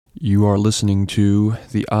You are listening to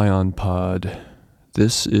the Ion Pod.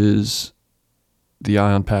 This is the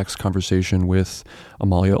Ion Pack's conversation with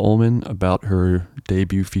Amalia Ulman about her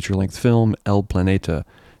debut feature-length film, El Planeta.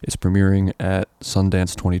 It's premiering at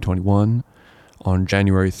Sundance 2021 on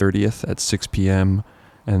January 30th at 6 p.m.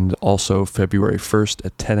 and also February 1st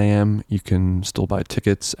at 10 a.m. You can still buy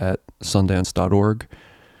tickets at sundance.org.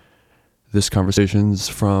 This conversation's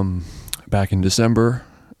from back in December,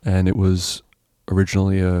 and it was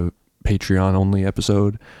originally a Patreon-only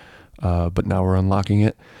episode, but now we're unlocking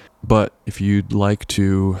it. But if you'd like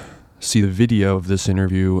to see the video of this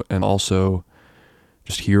interview and also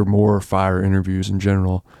just hear more fire interviews in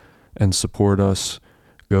general and support us,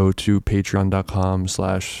 go to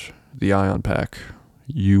patreon.com/theionpack.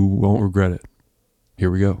 You won't regret it.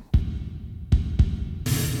 Here we go.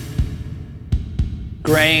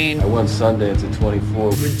 Grain. I won Sundance at 24.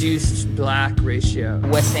 Reduced black ratio.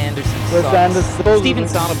 Wes Anderson. Steven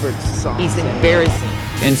Soderbergh's song. He's embarrassing.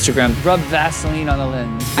 Instagram. Rub Vaseline on the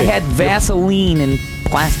lens. I had Vaseline in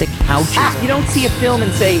plastic pouches. You don't see a film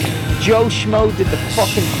and say, Joe Schmo did the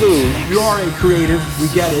fucking food. You are a creative, we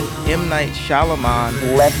get it. M. Night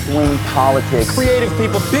Shyamalan. Left-wing politics. Creative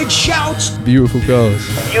people, big shouts. Beautiful girls.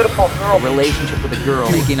 Beautiful girl. Relationship with a girl.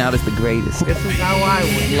 Freaking out is the greatest. This is how I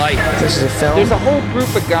would. Light. This is a film. There's a whole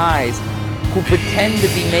group of guys who pretend to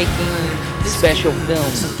be making special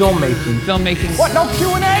films. Filmmaking. What, no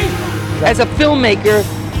Q&A? As a filmmaker,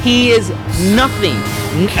 he is nothing.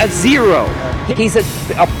 A zero. He's a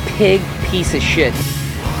pig piece of shit.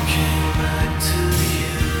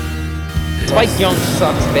 Spike Jonze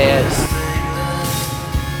sucks bad.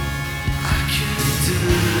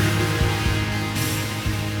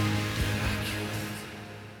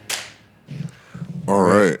 All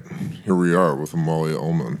right, here we are with Amalia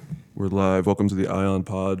Ulman. We're live. Welcome to the Ion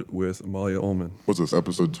Pod with Amalia Ulman. What's this,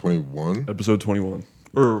 episode 21? Episode 21.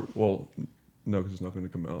 No, because it's not going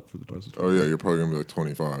to come out for the twice. Oh yeah, you're probably going to be like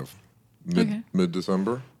 25.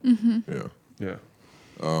 Mid-December? Mm-hmm. Yeah.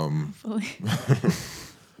 Hopefully.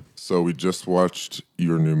 So we just watched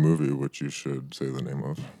your new movie, which you should say the name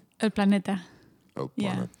of. El Planeta. El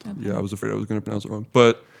Yeah. Planeta. Yeah, I was afraid I was going to pronounce it wrong.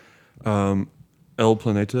 But El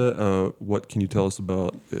Planeta, what can you tell us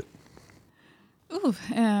about it? Ooh,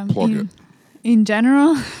 Plug it. in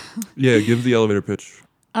general, Yeah, give the elevator pitch.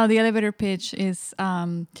 the elevator pitch is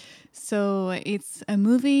so it's a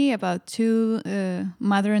movie about two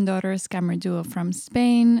mother and daughter scammer duo from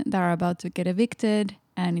Spain that are about to get evicted.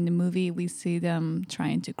 And in the movie, we see them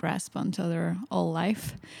trying to grasp onto their old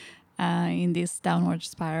life in this downward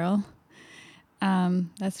spiral.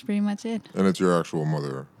 That's pretty much it. And it's your actual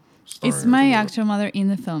mother. It's my actual mother in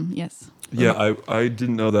the film, yes. Yeah, I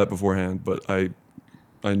didn't know that beforehand, but I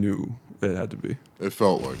knew it had to be. It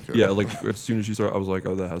felt like it. Yeah, like as soon as she started, I was like,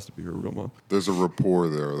 oh, that has to be her real mom. There's a rapport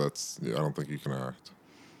there I don't think you can act.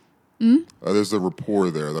 There's a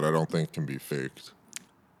rapport there that I don't think can be faked.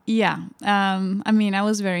 Yeah. I mean, I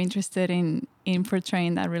was very interested in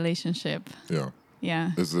portraying that relationship. Yeah.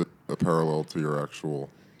 Yeah. Is it a parallel to your actual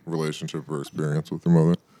relationship or experience with your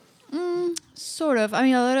mother? Sort of. I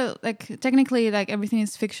mean, a lot of, technically, everything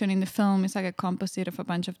is fiction in the film. It's like a composite of a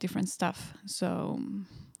bunch of different stuff. So,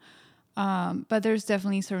 but there's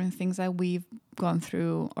definitely certain things that we've gone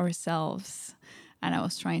through ourselves. And I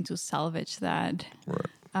was trying to salvage that. Right.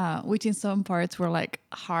 Which in some parts were,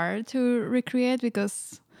 hard to recreate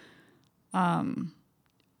because there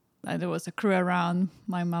was a crew around.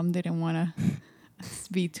 My mom didn't want to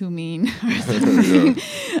be too mean or something.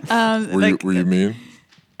 Were you mean?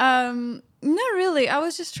 Not really. I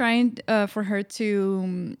was just trying for her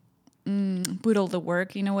to put all the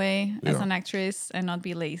work in a way as an actress and not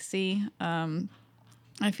be lazy.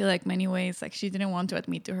 I feel like many ways, she didn't want to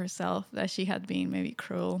admit to herself that she had been maybe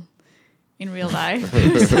cruel in real life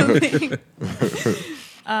or something.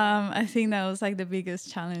 I think that was the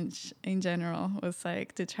biggest challenge in general was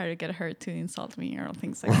to try to get her to insult me or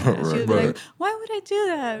things like that. She would be like, why would I do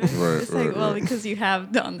that? It's well, because you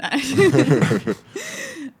have done that.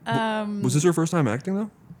 Was this your first time acting though?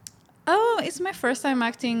 Oh, it's my first time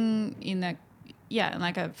acting in a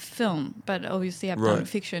film, but obviously I've done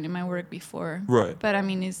fiction in my work before. Right. But I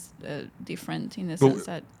mean, it's different in the sense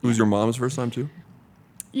that... It was your mom's first time too?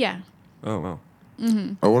 Yeah. Oh, wow.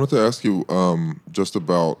 Mm-hmm. I wanted to ask you just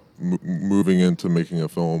about moving into making a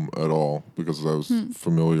film at all, because I was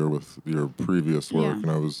familiar with your previous work,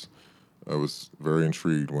 and I was very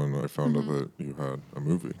intrigued when I found out that you had a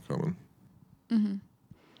movie coming. Mm-hmm.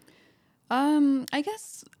 I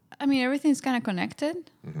guess, I mean, everything's kind of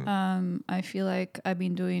connected. I feel like I've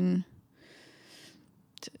been doing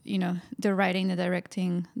the writing, the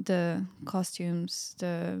directing, the costumes,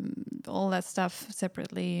 all that stuff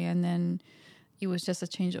separately, and then it was just a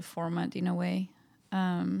change of format in a way.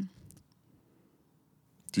 Do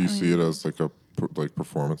you see it as like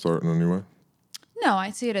performance art in any way? No,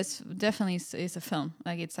 I see it as definitely it's a film.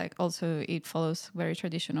 Like it's like also it follows very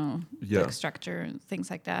traditional like, structure and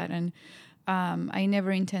things like that. And I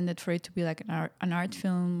never intended for it to be like an art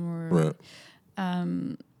film or. Right.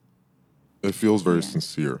 It feels very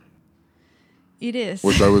sincere. It is.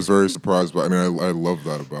 Which I was very surprised by. I mean, I love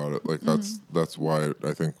that about it. Like that's why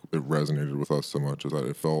I think it resonated with us so much, is that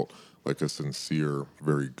it felt like a sincere,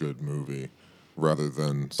 very good movie, rather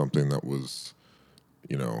than something that was,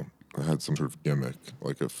 had some sort of gimmick.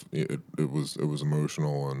 Like if it was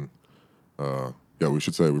emotional, and we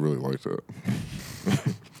should say we really liked it.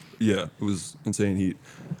 Yeah, it was insane heat.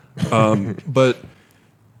 But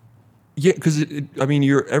yeah, because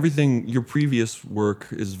your previous work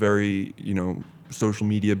is very social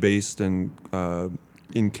media based and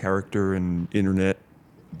in character and internet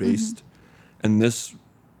based, and this,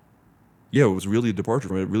 it was really a departure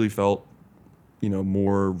from it. It really felt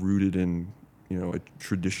more rooted in a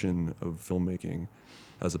tradition of filmmaking,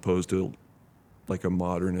 as opposed to like a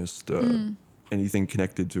modernist anything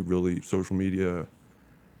connected to really social media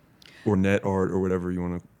or net art or whatever you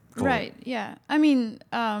want to call it. Right. Yeah. I mean,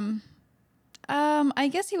 I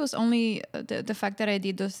guess it was only the fact that I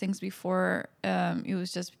did those things before. It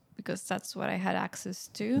was just because that's what I had access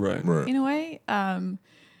to. Right. In a way.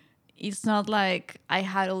 It's not like I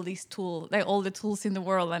had all these tools, like all the tools in the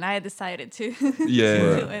world, and I decided to do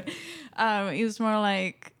it. It was more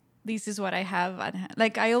like, this is what I have at hand.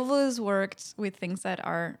 Like I always worked with things that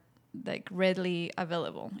are like readily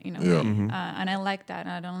available, way. And I like that.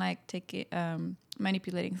 I don't like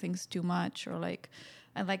manipulating things too much, or like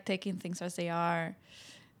I like taking things as they are.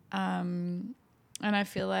 And I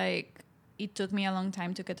feel like it took me a long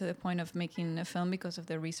time to get to the point of making a film because of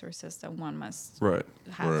the resources that one must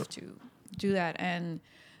have to do that. And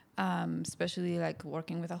especially like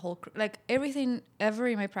working with a whole crew. Like everything ever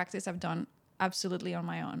in my practice I've done absolutely on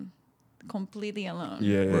my own, completely alone.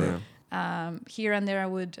 Here and there I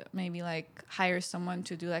would maybe like hire someone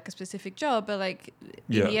to do like a specific job, but like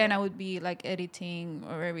in the end I would be like editing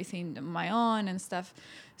or everything on my own and stuff.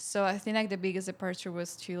 So I think like the biggest departure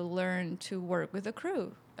was to learn to work with a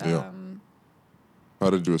crew. How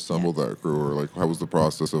did you assemble that crew, or like how was the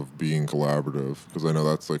process of being collaborative? Because I know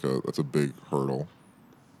that's a big hurdle.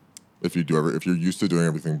 If you're used to doing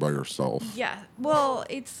everything by yourself. Yeah. Well,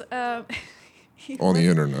 it's on the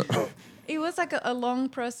internet. It was like a long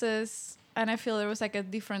process, and I feel there was like a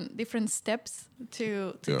different steps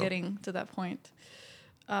to getting to that point.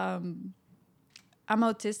 I'm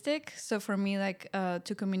autistic, so for me, like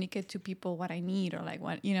to communicate to people what I need, or like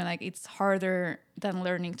what like it's harder than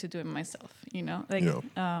learning to do it myself.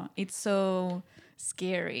 It's so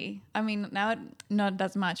scary. I mean, now not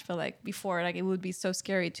that much, but like before, like it would be so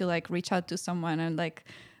scary to like reach out to someone and like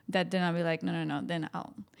that. Then I'll be like, no, then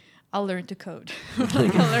I'll learn to code,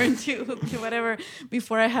 like I'll learn to whatever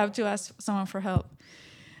before I have to ask someone for help.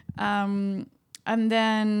 And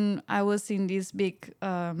then I was in this big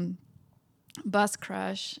bus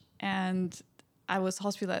crash, and I was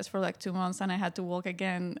hospitalized for like 2 months, and I had to walk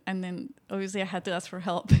again, and then obviously I had to ask for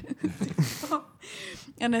help.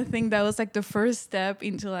 And I think that was like the first step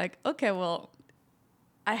into like, okay, well,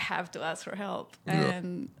 I have to ask for help,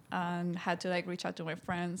 and had to like reach out to my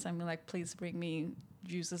friends and be like, please bring me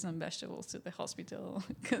juices and vegetables to the hospital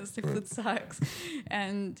because the food sucks.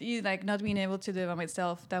 And like not being able to do it by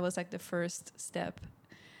myself, that was like the first step.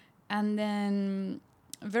 And then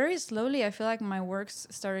very slowly, I feel like my works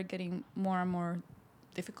started getting more and more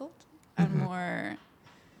difficult and more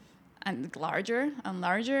and larger and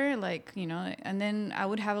larger, like, and then I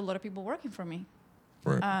would have a lot of people working for me.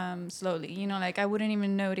 Slowly, like I wouldn't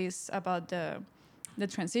even notice about the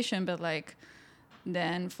transition, but like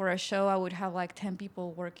then for a show I would have like 10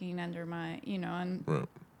 people working under my,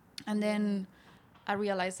 and then I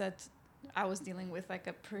realized that I was dealing with like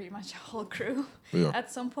a pretty much a whole crew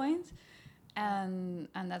at some point. And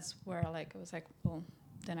that's where like I was like, well,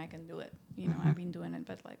 then I can do it. I've been doing it,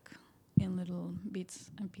 but like in little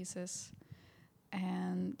bits and pieces.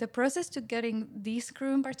 And the process to getting this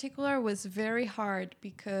crew in particular was very hard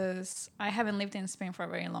because I haven't lived in Spain for a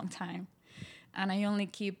very long time, and I only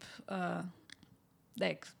keep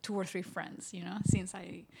like 2 or 3 friends, since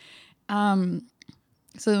I.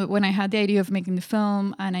 So when I had the idea of making the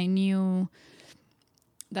film, and I knew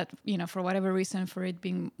that, for whatever reason, for it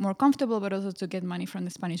being more comfortable, but also to get money from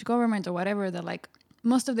the Spanish government or whatever, that like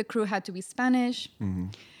most of the crew had to be Spanish.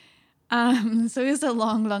 So it's a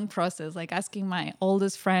long process, like asking my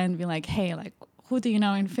oldest friend, be like, hey, like, who do you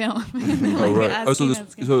know in film? Oh, right.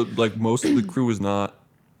 Asking. So like most of the crew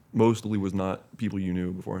mostly was not people you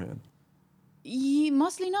knew beforehand.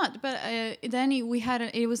 Mostly not, but then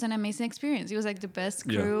it was an amazing experience. It was like the best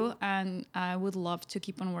crew, and I would love to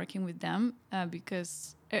keep on working with them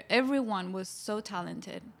because everyone was so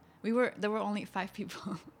talented. There were only 5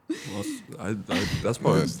 people. Well, that's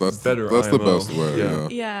probably Nice. That's better. that's the IMO. best way. Yeah.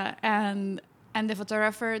 Yeah, and the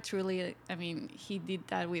photographer truly, I mean, he did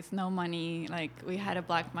that with no money. Like, we had a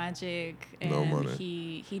black magic, and No money.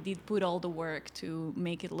 he did put all the work to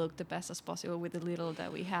make it look the best as possible with the little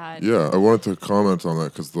that we had. Yeah, I wanted to comment on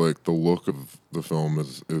that because like the look of the film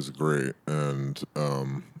is great, and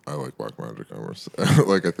I like black magic cameras.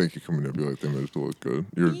 Like I think you can manipulate the image to look good.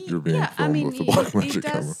 You're being filmed with the black magic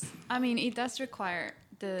camera. I mean, it does require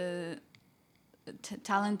the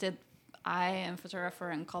talented eye and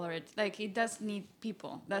photographer and color it. Like, it does need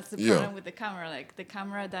people. That's the problem with the camera. Like, the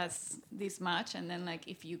camera does this much, and then like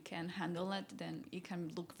if you can handle it, then it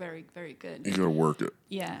can look very, very good. You gotta work it.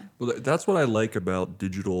 Yeah. Well, that's what I like about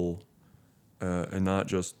digital, and not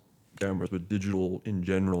just cameras, but digital in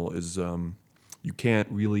general. Is you can't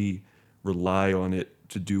really rely on it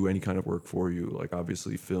to do any kind of work for you. Like,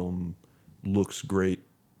 obviously, film looks great.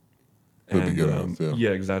 To begin with,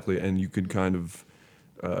 yeah, exactly. And you can kind of,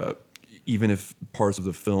 even if parts of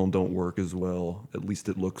the film don't work as well, at least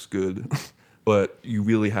it looks good. But you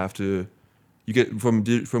really have to, you get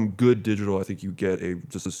from good digital, I think you get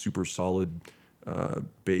just a super solid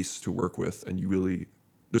base to work with, and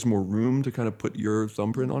there's more room to kind of put your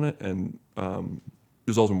thumbprint on it, and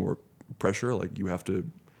there's also more pressure. Like, you have to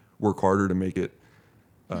work harder to make it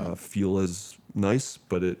feel as nice,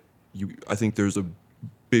 but I think there's a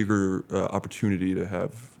bigger opportunity to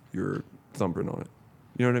have your thumbprint on it.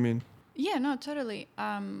 You know what I mean? Yeah, no, totally.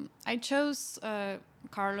 I chose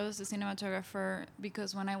Carlos, the cinematographer,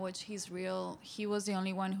 because when I watched his reel, he was the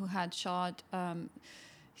only one who had shot.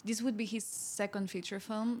 This would be his second feature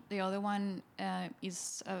film. The other one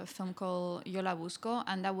is a film called Yo La Busco,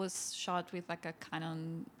 and that was shot with like a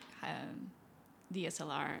Canon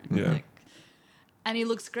DSLR. Yeah. And it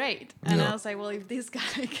looks great. And I was like, well, if this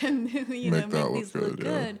guy can, make this look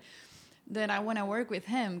good, then I want to work with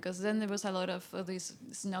him. Because then there was a lot of these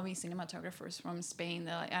snobby cinematographers from Spain.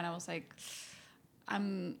 And I was like,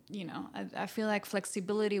 I feel like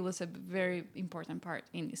flexibility was a very important part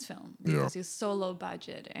in this film. Because it's so low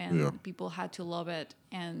budget and people had to love it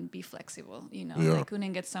and be flexible. I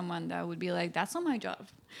couldn't get someone that would be like, that's not my job.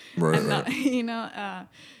 Right. I'm not,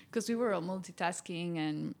 because we were all multitasking,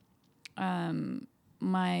 and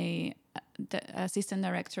my assistant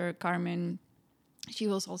director, Carmen, she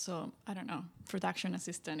was also, I don't know, production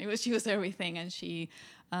assistant. She was everything, and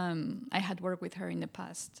I had worked with her in the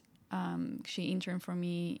past. She interned for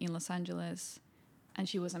me in Los Angeles, and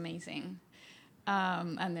she was amazing.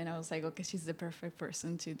 And then I was like, okay, she's the perfect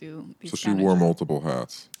person to do this. So she wore multiple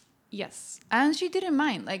hats. Yes, and she didn't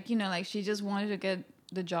mind. Like, she just wanted to get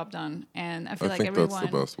the job done, and I feel like everyone.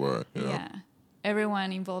 That's the best way. Yeah.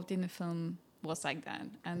 Everyone involved in the film was like that,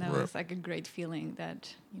 and that was like a great feeling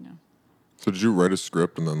that. So did you write a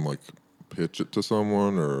script and then like pitch it to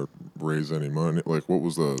someone or raise any money? Like, what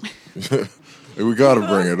was the? We got to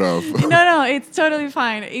bring it up. No, it's totally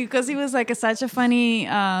fine, because it was like such a funny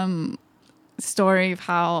story of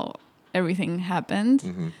how everything happened.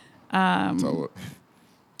 Mm-hmm. Tell it.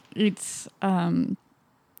 It's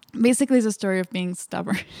basically it's a story of being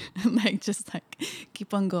stubborn, just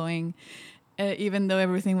keep on going, even though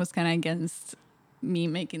everything was kind of against me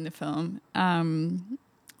making the film.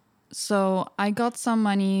 So I got some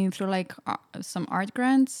money through some art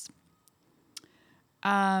grants.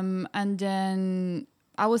 And then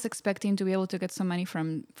I was expecting to be able to get some money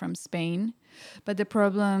from Spain. But the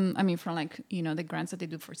problem, from the grants that they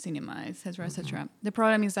do for cinema, et cetera, et cetera. The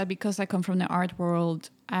problem is that because I come from the art world,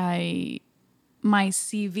 my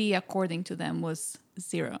CV, according to them, was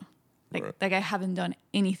 0. Like I haven't done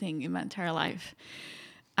anything in my entire life.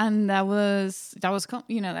 And that was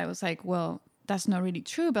like, well, that's not really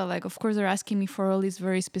true. But of course, they're asking me for all these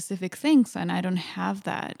very specific things, and I don't have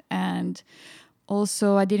that. And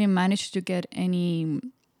also, I didn't manage to get any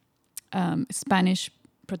Spanish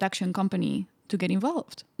production company to get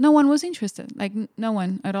involved. No one was interested, no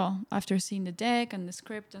one at all. After seeing the deck and the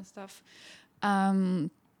script and stuff, no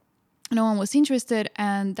one was interested.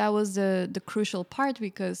 And that was the crucial part,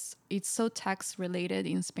 because it's so tax related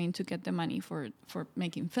in Spain to get the money for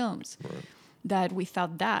making films. Right. That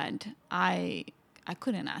without that, I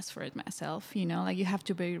couldn't ask for it myself. You have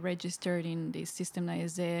to be registered in this system that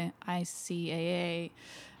is the ICAA,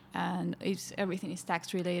 and everything is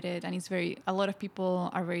tax related, and a lot of people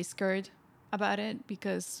are very scared about it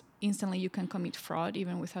because instantly you can commit fraud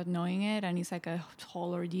even without knowing it, and it's like a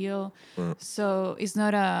whole ordeal. So it's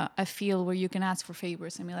not a field where you can ask for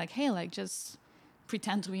favors and be like, hey, like just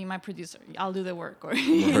pretend to be my producer, I'll do the work, or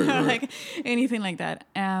like anything like that.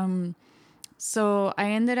 So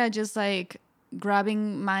I ended up just like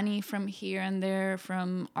grabbing money from here and there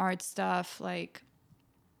from art stuff, like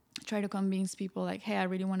try to convince people like, hey, I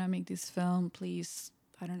really want to make this film, please,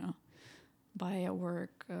 I don't know, buy a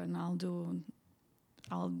work and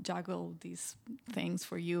I'll juggle these things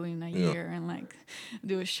for you in a year and like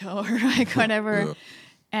do a show or like whatever. Yeah.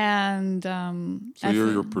 And so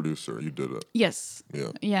you're your producer, you did it. yes,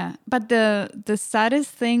 Yeah. But the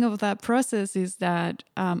saddest thing of that process is that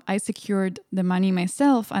I secured the money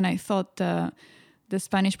myself, and I thought the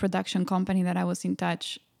Spanish production company that I was in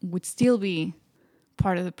touch would still be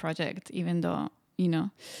part of the project, even though, you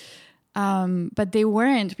know, but they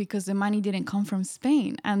weren't, because the money didn't come from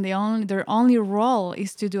Spain, and their only role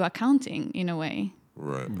is to do accounting in a way.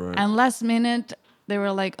 Right. And last minute they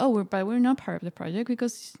were like, oh, but we're not part of the project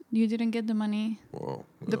because you didn't get the money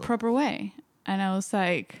the proper way. And I was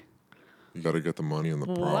like, you got to get the money in the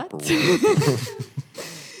proper what?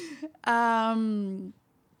 way.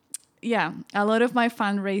 Yeah, a lot of my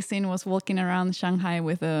fundraising was walking around Shanghai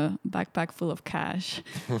with a backpack full of cash.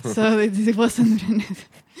 So it wasn't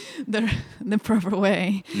the proper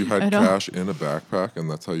way. You had cash in a backpack, and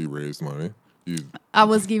that's how you raised money? I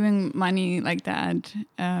was giving money like that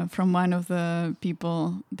from one of the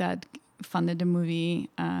people that funded the movie,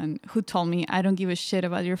 and who told me, I don't give a shit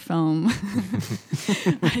about your film.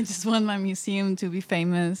 I just want my museum to be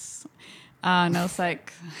famous. And I was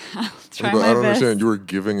like, I'll try my best. I don't understand. You were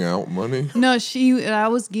giving out money? No, I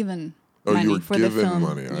was given money for the film. You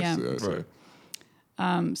were given money. I see.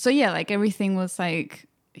 Right. So yeah, like everything was like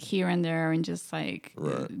here and there, and just like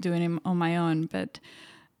doing it on my own.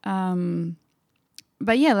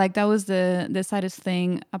 But yeah, like that was the saddest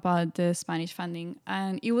thing about the Spanish funding.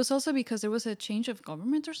 And it was also because there was a change of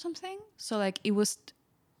government or something. So like it was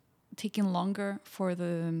taking longer for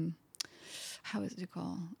the, how is it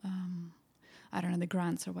called? I don't know, the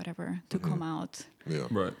grants or whatever to come out. Yeah.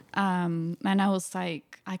 Right. And I was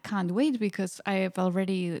like, I can't wait, because I have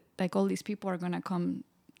already, like, all these people are going to come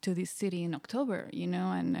to this city in October, you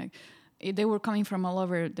know, and they were coming from all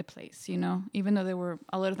over the place, you know, even though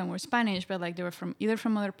a lot of them were Spanish, but like they were either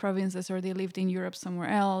from other provinces or they lived in Europe somewhere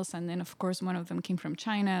else. And then of course, one of them came from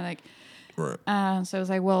China, like, so I was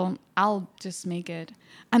like, well, I'll just make it.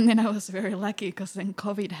 And then I was very lucky because then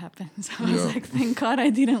COVID happened. So I was like, thank God I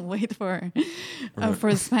didn't wait for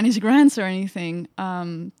Spanish grants or anything.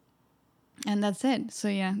 And that's it. So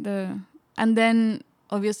yeah, and then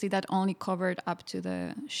obviously that only covered up to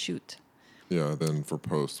the shoot. Yeah, then for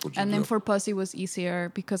post, then for post it was easier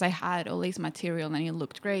because I had all this material and it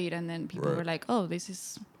looked great. And then people were like, oh, this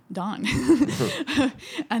is done.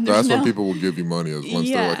 And that's when people will give you money, is once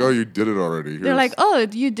they're like, oh, you did it already. They're like, oh,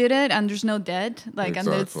 you did it, and there's no debt, like,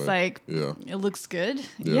 exactly. And it's like, it looks good.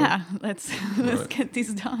 Let's get this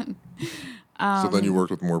done. So then you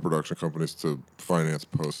worked with more production companies to finance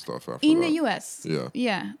post stuff after in that. the US.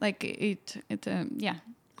 Yeah, like it yeah.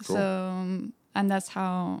 Cool. So and that's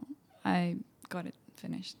how I got it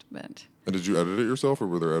finished. But and did you edit it yourself, or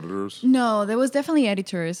were there editors? No, there was definitely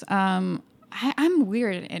editors. I'm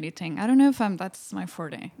weird at editing. I don't know if that's my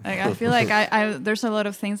forte. Like I feel like I there's a lot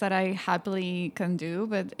of things that I happily can do,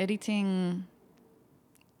 but editing,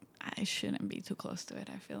 I shouldn't be too close to it.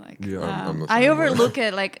 I feel like I overlook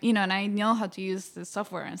it, like, you know, and I know how to use the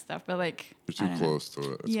software and stuff, but like you're too close to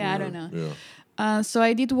it. It's weird. I don't know. Yeah. So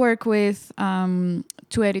I did work with 2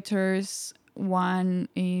 editors. One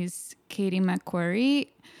is Katie McQuarrie,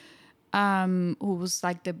 who was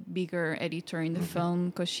like the bigger editor in the film,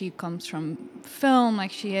 because she comes from film,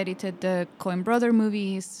 like she edited the Coen brother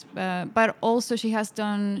movies, but also she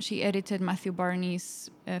edited Matthew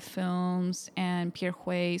Barney's films and Pierre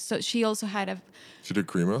Hui. So she also had she did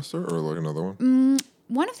Cremaster or like another one?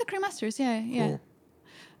 One of the Cremasters, yeah. Cool.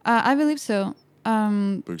 I believe so.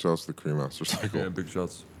 Big shouts to the Cremaster cycle. Yeah, big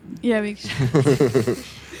shots. Yeah, big shots.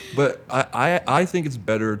 But I think it's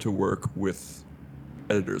better to work with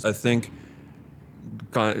editors. I think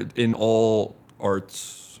in all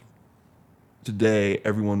arts today,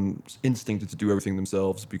 everyone's instinct is to do everything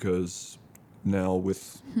themselves, because now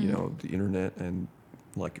with you know the internet and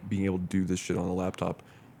like being able to do this shit on a laptop,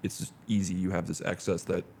 it's just easy. You have this access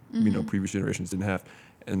that you know previous generations didn't have,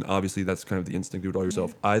 and obviously that's kind of the instinct to do it all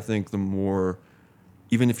yourself. I think the more,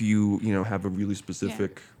 even if you know have a really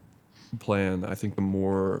specific plan, I think the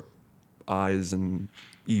more eyes and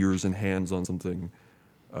ears and hands on something,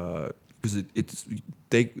 because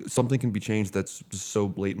something can be changed that's just so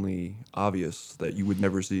blatantly obvious that you would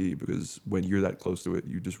never see, because when you're that close to it,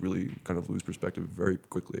 you just really kind of lose perspective very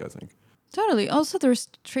quickly, I think. Totally. Also, there's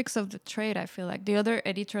tricks of the trade. I feel like the other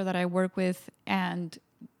editor that I work with, and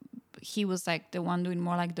he was like the one doing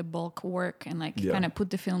more like the bulk work and like kind of put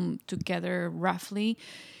the film together roughly.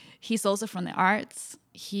 He's also from the arts.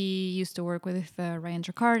 He used to work with Ryan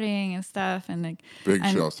Recording and stuff, and like Big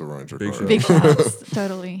shouts to Ryan Recording. big shouts,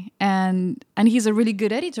 totally. And he's a really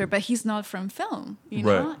good editor, but he's not from film, you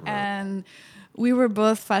know. Right. And we were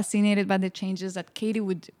both fascinated by the changes that Katie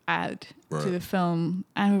would add to the film,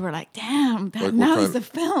 and we were like, "Damn, that now is a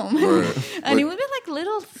film." Right. And it would be like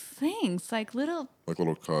little things, like little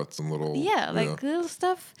cuts and little little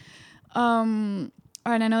stuff. And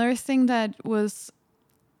another thing that was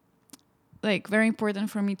like very important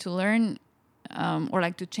for me to learn, or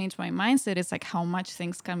like to change my mindset, is like how much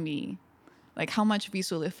things can be, like how much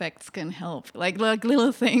visual effects can help, like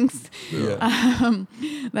little things that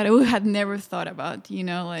I had never thought about, you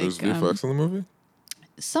know, like there's VFX in the movie.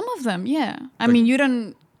 Some of them, yeah. I mean,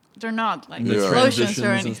 they're not like explosions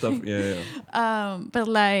or anything. And stuff. But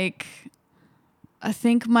like, I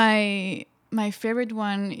think my favorite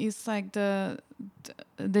one is like the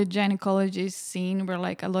gynecologist scene where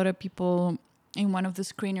like a lot of people in one of the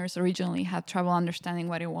screeners originally had trouble understanding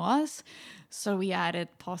what it was. So we added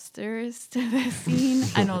posters to the scene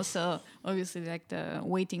and also obviously like the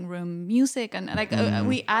waiting room music and like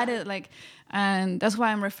we added like, and that's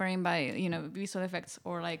why I'm referring by, you know, visual effects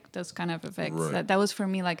or like those kind of effects. Right. That was for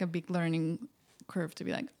me like a big learning curve to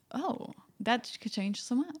be like, oh, that could change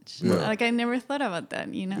so much. Yeah. Like I never thought about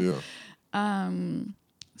that, you know? Yeah.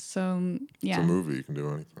 So yeah. It's a movie, you can do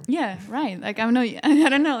anything. Yeah, right. Like I don't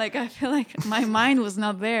know. Like I feel like my mind was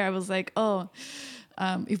not there. I was like, oh,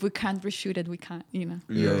 if we can't reshoot it, we can't, you know,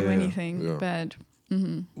 do anything. Yeah. But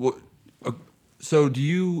Well, so do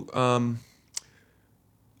you?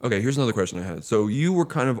 Okay, here's another question I had. So you were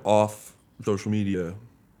kind of off social media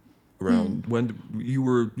around when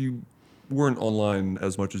you weren't online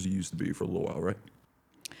as much as you used to be for a little while, right?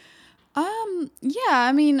 yeah.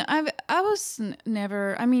 I mean, I was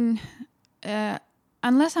never. I mean,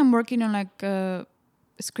 unless I'm working on like a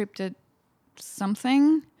scripted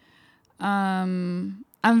something.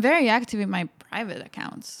 I'm very active in my private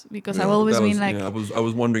accounts because I've always been like. Yeah, I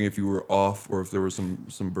was wondering if you were off or if there was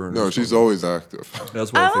some burn. No, she's always active.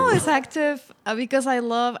 That's what I'm always active because I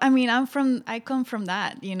love. I mean, I come from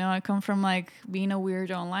that. You know, I come from like being a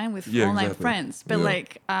weird online with online friends, but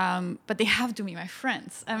like, but they have to be my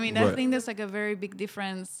friends. I mean, I think there's like a very big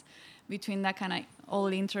difference between that kind of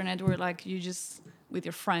old internet where like you just with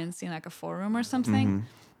your friends in like a forum or something,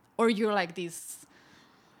 or you're like this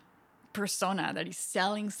persona that is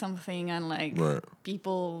selling something and like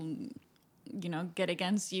people, you know, get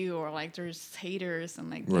against you or like there's haters and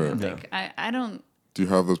like, you know, like I don't. Do you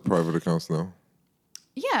have those private accounts now?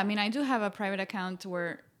 Yeah, I mean, I do have a private account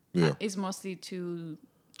where it's mostly to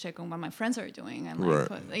check on what my friends are doing and like,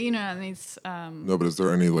 you know, and it's. No, but is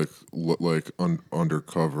there any like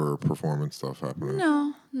undercover performance stuff happening?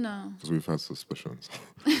 No. Because we've had suspicions.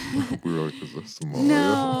 We were like, is this Amalia?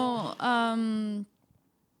 No.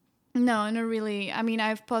 No, not really. I mean,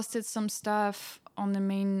 I've posted some stuff on the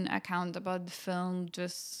main account about the film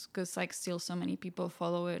just because, like, still so many people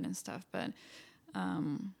follow it and stuff. But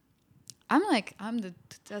I'm the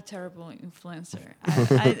terrible influencer.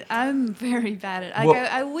 I'm very bad at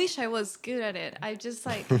it. I wish I was good at it. I just,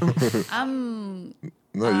 like, I'm...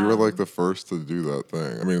 No, you were, like, the first to do that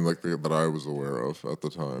thing. I mean, like, that I was aware of at the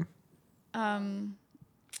time.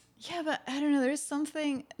 Yeah, but I don't know. There's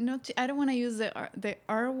something. I don't want to use the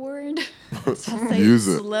R word. Use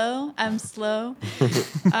it. Slow. I'm slow.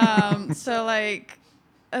 So like,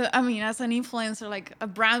 I mean, as an influencer, like a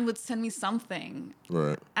brand would send me something,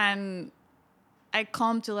 right? And I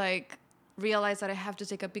come to like realize that I have to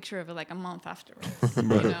take a picture of it like a month afterwards. You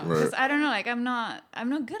know, because I don't know. Like I'm not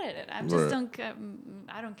good at it. I just don't.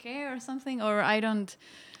 I don't care or something, or I don't.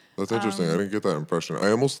 That's interesting. I didn't get that impression.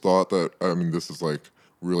 I almost thought that. I mean, this is like.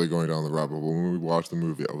 Really going down the rabbit hole. When we watched the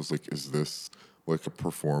movie, I was like, is this like a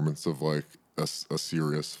performance of like a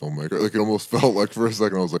serious filmmaker? Like it almost felt like for a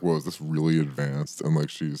second I was like, whoa, is this really advanced? And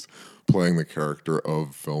like she's playing the character of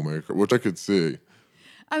filmmaker, which I could see.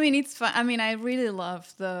 I mean, it's fun. I mean, I really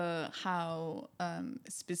love how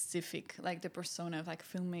specific like the persona of like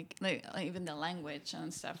filmmaking, like even the language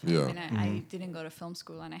and stuff. Yeah. I mean, I didn't go to film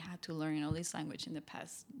school and I had to learn all this language in the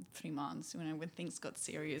past 3 months when things got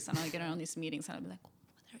serious and I get on these meetings and I'd be like,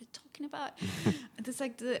 what are you talking about? It's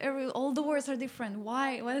like all the words are different.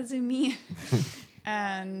 Why? What does it mean?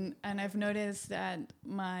 and I've noticed that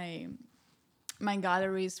my my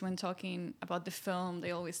galleries, when talking about the film,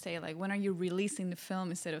 they always say like, when are you releasing the film,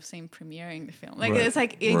 instead of saying premiering the film. Like Right. it's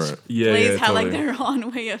like each Right. place had like totally. their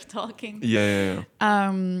own way of talking. Yeah.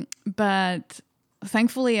 But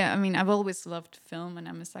thankfully, I mean, I've always loved film, and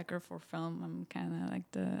I'm a sucker for film. I'm kind of like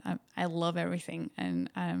I love everything, and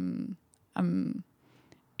I'm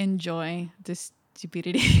enjoy the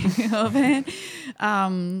stupidity of it.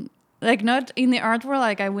 Like, not in the art world,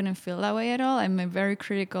 like I wouldn't feel that way at all. I'm very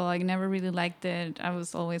critical. I never really liked it. I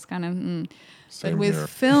was always kind of but Same with here.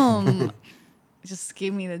 film, just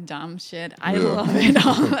give me the dumb shit. I Yeah. love it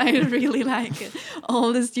all. I really like it.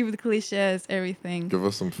 All the stupid cliches, everything. Give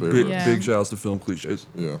us some Big, favorites. Yeah. big shout outs to film cliches.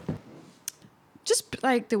 Yeah. Just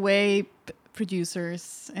like the way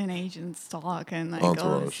producers and agents talk, and like all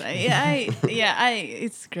Entourage. this.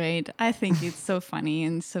 It's great. I think it's so funny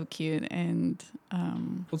and so cute, and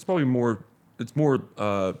Well, it's probably more. It's more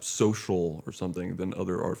social or something than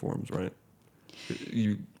other art forms, right?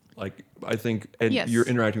 You like. I think Yes. you're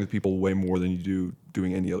interacting with people way more than you do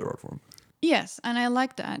doing any other art form. yes, and I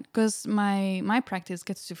like that, because my practice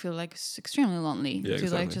gets to feel like extremely lonely Yeah, to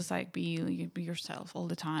like exactly. just like be yourself all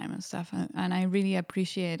the time and stuff, and I really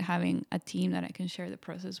appreciate having a team that I can share the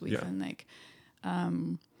process with, Yeah. and like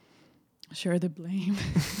share the blame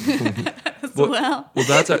as Well, well. well,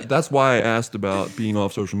 that's why I asked about being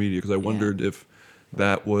off social media, because I wondered if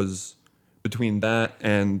that was between that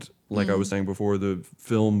and, like I was saying before, the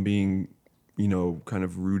film being, kind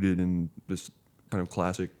of rooted in this kind of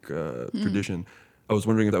classic tradition. I was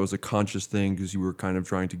wondering if that was a conscious thing, because you were kind of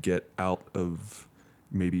trying to get out of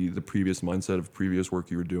maybe the previous mindset of previous work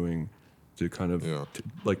you were doing to kind of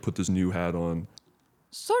like put this new hat on.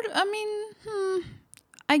 Sort of. I mean,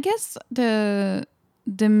 I guess the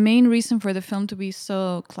main reason for the film to be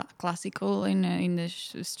so classical in the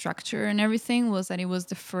structure and everything was that it was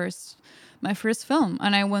my first film,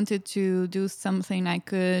 and I wanted to do something I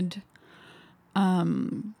could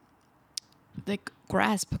like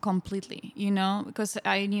grasp completely, because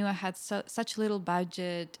I knew I had such little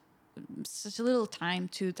budget, such a little time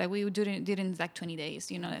to that we did in like 20 days,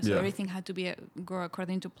 so Yeah. everything had to be go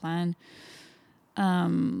according to plan.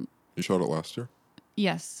 You shot it last year?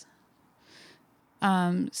 Yes.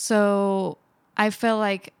 So I felt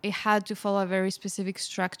like it had to follow a very specific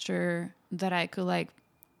structure that I could like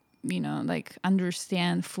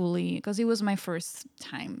understand fully, because it was my first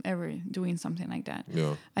time ever doing something like that.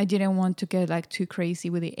 Yeah. I didn't want to get like too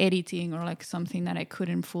crazy with the editing, or like something that I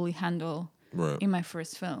couldn't fully handle Right. in my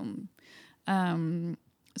first film.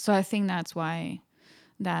 So I think that's why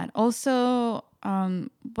that. Also,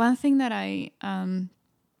 one thing that I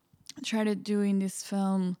try to do in this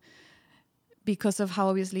film, because of how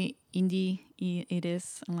obviously indie it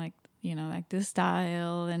is, and like like the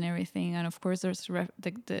style and everything, and of course there's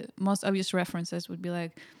the most obvious references would be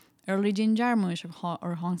like early Jim Jarmusch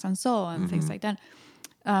or Hong Sang-soo and things like that,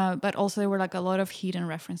 but also there were like a lot of hidden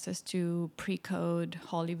references to pre-code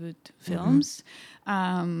Hollywood films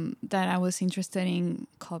that I was interested in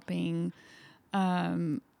copying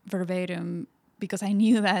verbatim, because I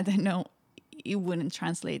knew that it wouldn't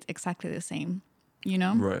translate exactly the same,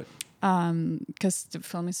 Right. because the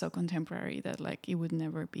film is so contemporary that like it would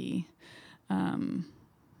never be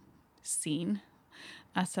seen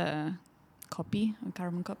as a carbon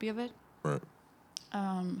copy of it. Right.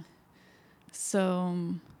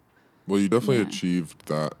 So Well, you definitely Yeah. achieved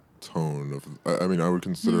that tone of. I mean, I would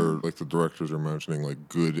consider like the directors you're mentioning like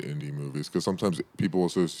good indie movies, because sometimes people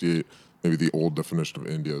associate maybe the old definition of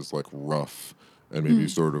indie as like rough and maybe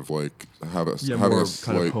sort of like having more a kind of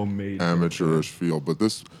slight homemade amateurish feel. But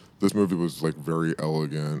this movie was like very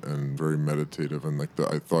elegant and very meditative, and like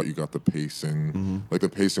I thought you got the pacing. Like the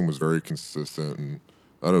pacing was very consistent, and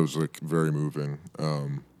I thought it was like very moving,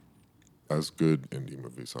 as good indie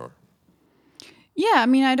movies are. yeah, I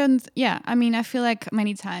mean, I feel like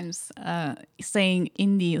many times saying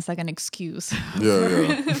indie is like an excuse.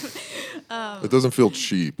 It doesn't feel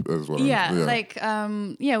cheap as well.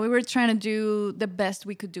 We were trying to do the best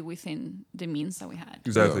we could do within the means that we had.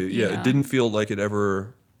 Exactly. Yeah. Yeah. It didn't feel like it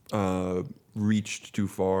ever reached too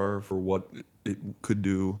far for what it could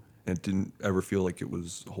do, and it didn't ever feel like it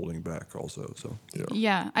was holding back also. So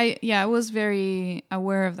I was very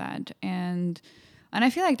aware of that, and I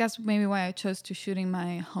feel like that's maybe why I chose to shoot in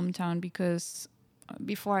my hometown, because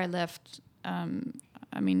before I left,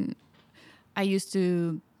 I used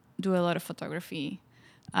to do a lot of photography,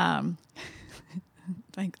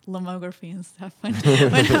 like lomography and stuff when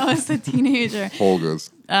I was a teenager.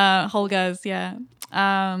 Holgas, yeah.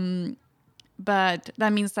 But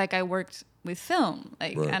that means like I worked with film,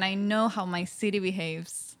 like, Right. and I know how my city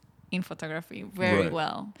behaves in photography very Right.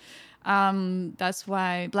 well. That's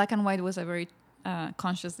why black and white was a very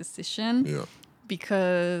conscious decision. Yeah.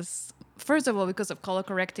 Because first of all, because of color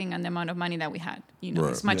correcting and the amount of money that we had,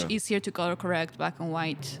 Right. it's much Yeah. easier to color correct black and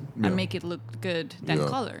white Yeah. and make it look good than Yeah.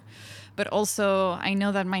 color. But also, I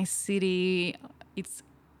know that my city, it's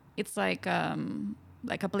like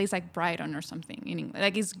a place like Brighton or something.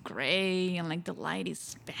 Like it's gray and like the light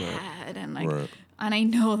is bad and like, Right. and I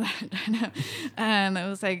know that. And I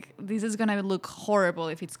was like, this is gonna look horrible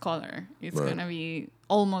if it's color. It's Right. gonna be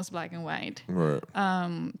almost black and white. Right.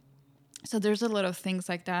 So there's a lot of things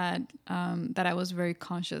like that that I was very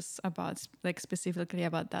conscious about, like specifically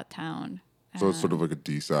about that town. So it's sort of like a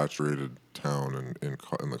desaturated town in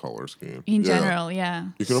the color scheme. In general, yeah.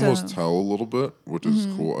 You can So- almost tell a little bit, which is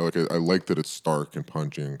cool. I like that it's stark and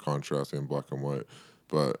punchy and contrasting in black and white.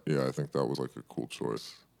 But yeah, I think that was like a cool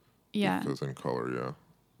choice. Yeah. Because in color, yeah.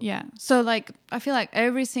 Yeah. So like I feel like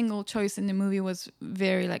every single choice in the movie was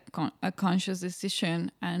very like a conscious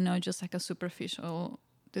decision and not just like a superficial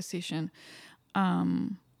decision.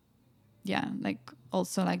 Yeah, like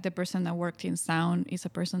also like the person that worked in sound is a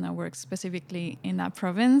person that works specifically in that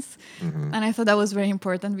province. And I thought that was very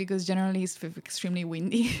important because generally it's extremely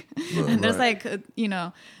windy. And there's like,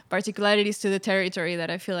 particularities to the territory that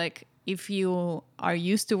I feel like if you are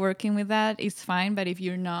used to working with that, it's fine. But if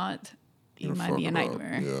you're not, it You're might be a fucked up,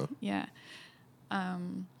 nightmare. yeah.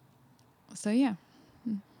 So yeah.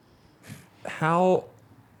 How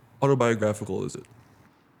autobiographical is it?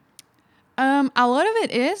 A lot of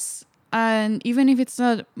it is, and even if it's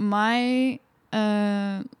not my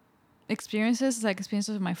experiences, like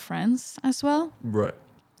experiences of my friends as well. Right.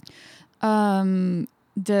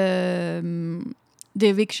 The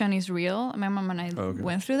eviction is real. My mom and I Okay.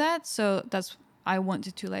 went through that, so that's I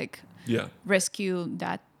wanted to like Yeah. rescue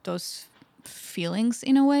those feelings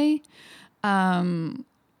in a way,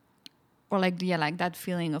 or like that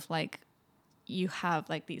feeling of like you have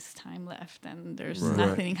like this time left and there's Right.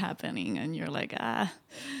 nothing happening and you're like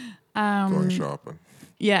Going shopping.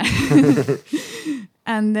 yeah.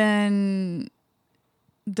 And then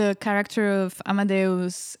the character of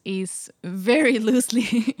Amadeus is very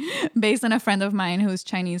loosely based on a friend of mine who's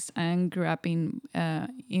Chinese and grew up in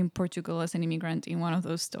Portugal as an immigrant in one of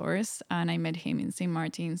those stores, and I met him in St.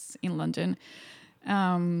 Martin's in London.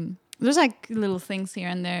 There's like little things here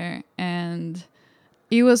and there, and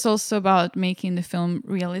it was also about making the film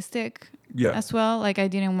realistic as well. Like I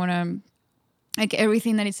didn't want to, like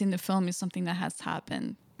everything that is in the film is something that has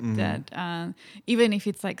happened. That even if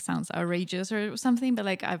it's like sounds outrageous or something, but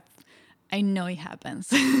like I know it happens.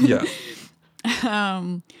 Yeah.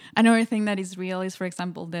 Another thing that is real is, for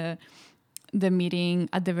example, the meeting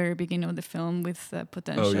at the very beginning of the film with the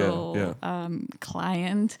potential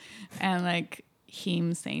client, and like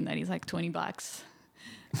him saying that he's like 20 bucks.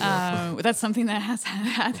 That's something that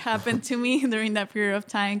had happened to me during that period of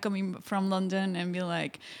time, coming from London and be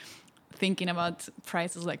like thinking about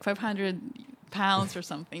prices like £500 or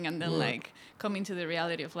something, and then like coming to the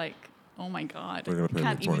reality of like, oh my god, They're gonna pay me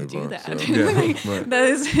can't even 20 do bucks, that. yeah. Like, Right. that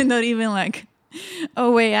is not even like a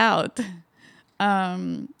way out.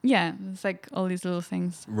 Yeah, it's like all these little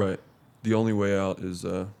things. Right. The only way out is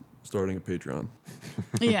starting a Patreon.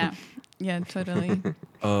 Yeah, totally.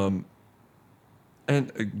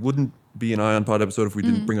 And it wouldn't be an Ion Pod episode if we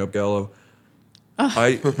didn't bring up Gallo.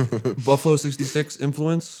 Buffalo 66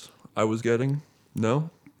 influence I was getting. No?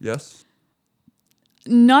 Yes?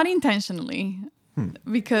 Not intentionally.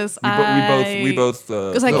 Because we both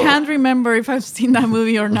because I can't remember if I've seen that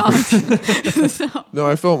movie or not. So, No,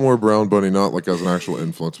 I felt more Brown Bunny, not like as an actual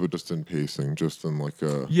influence, but just in pacing, just in like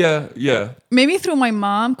a... Yeah. maybe through my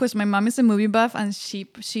mom, because my mom is a movie buff, and she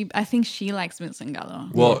I think she likes Vincent Gallo.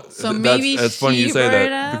 Well, So maybe that's funny she you say brought it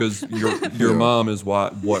that up? because your mom is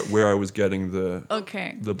where I was getting the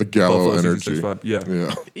Okay. the Gallo Buffalo energy. 66 vibe. Yeah.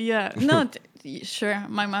 Yeah. Yeah. No. Sure.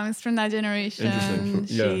 My mom is from that generation. Interesting.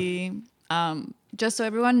 Yeah. She. Just so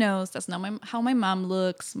everyone knows, that's not how my mom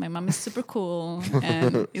looks. My mom is super cool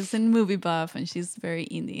and is a movie buff, and she's very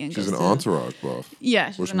indie. And She's goes an to- entourage buff. Yeah,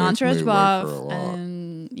 she's which an makes entourage me like her buff, a lot.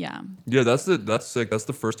 and yeah. Yeah, that's sick. That's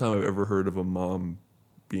the first time I've ever heard of a mom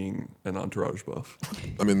being an entourage buff.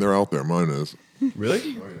 I mean, they're out there. Mine is.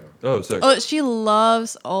 Really? Oh, sick. Oh, she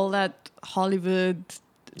loves all that Hollywood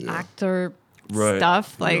actor Right.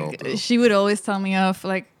 stuff. We all Like do. she would always tell me of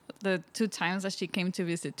like the 2 times that she came to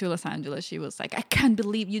visit to Los Angeles. She was like, "I can't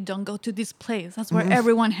believe you don't go to this place. That's where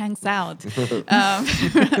everyone hangs out." And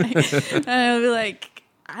I'll be like,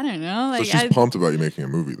 I don't know. So Like, she's pumped about you making a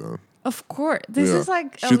movie, though. of course, this Yeah. is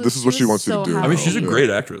like This is what she wants you to so do. I mean, she's a happy. great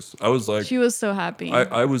actress. I was like, She was so happy.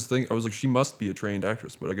 I was like, she must be a trained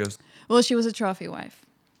actress, but I guess Well, she was a trophy wife.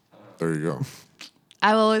 There you go.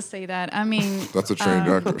 I will always say that. I mean, That's a trained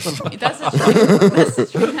actress. that's a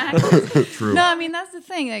trained actress. True. No, I mean that's the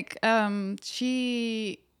thing. Like,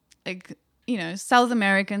 she, like, you know, South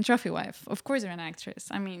American trophy wife. Of course, you're an actress.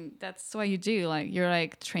 I mean, that's what you do. Like, you're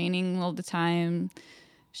like training all the time.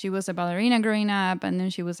 She was a ballerina growing up, and then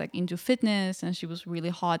she was like into fitness, and she was really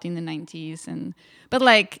hot in the 90s. But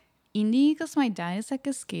like indie, because my dad is like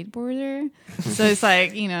a skateboarder, so it's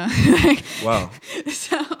like, you know, like, Wow.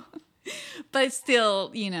 so. But still,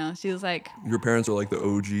 you know, she was like, Your parents are like the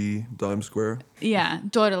OG Dime Square. yeah,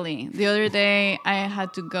 totally. The other day, I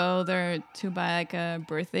had to go there to buy like a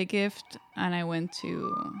birthday gift, and I went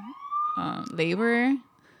to labor,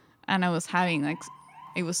 and I was having like,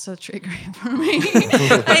 it was so triggering for me.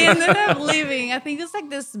 I ended up leaving. I think it was like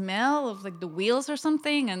the smell of like the wheels or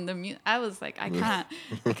something, and I was like, I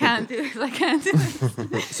can't do this. I can't do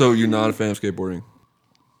this. So you're not a fan of skateboarding?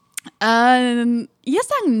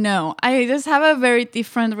 Yes and no. I just have a very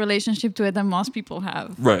different relationship to it than most people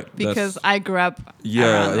have. Right, Because that's- I grew up. Yeah,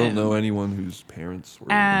 around I don't it. know anyone whose parents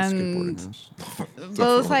were And- skateboarding.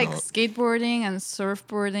 Both like not. skateboarding and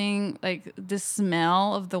surfboarding, like the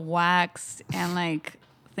smell of the wax and like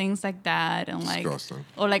things like that, and like Disgusting.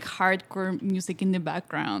 or like hardcore music in the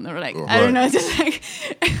background, or like Oh, I don't right. know, just like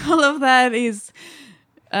all of that is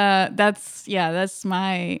that's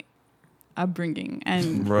my upbringing,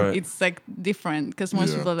 and Right. it's like different because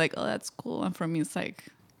most Yeah. people are like, oh, that's cool, and for me it's like,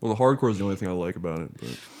 Well, the hardcore is the only thing I like about it.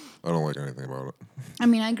 But I don't like anything about it. I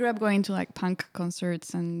mean, I grew up going to like punk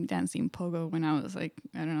concerts and dancing pogo when I was like,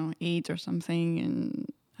 I don't know, 8 or something, and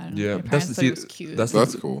I don't know, yeah, my that's parents the thought it was cute.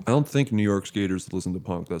 That's cool. I don't think New York skaters listen to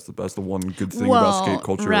punk. That's the one good thing about skate Well,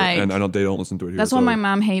 culture, right. and they don't listen to it here. That's why so- my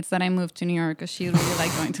mom hates that I moved to New York, because she really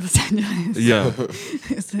liked going to Los Angeles. Yeah,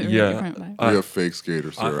 It's a really Yeah. different life. We have fake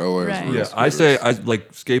skaters here. LA Right. is real yeah. skaters. I say I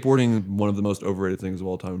like skateboarding. One of the most overrated things of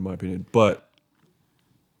all time, in my opinion. But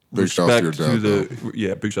Big shouts to your respect dad, the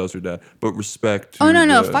yeah, big shouts to your dad. But respect. To Oh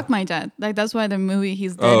no, the- fuck my dad. Like that's why the movie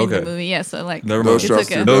he's dead Oh, in the okay. movie. Yeah, so like Never No mind. it's shouts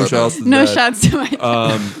to okay. your No dad. shouts to No that. shots to my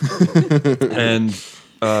dad. And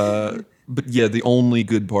but yeah, the only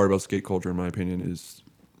good part about skate culture, in my opinion, is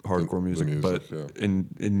hardcore The music. music, But yeah.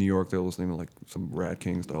 in New York, they're listening to like some Rat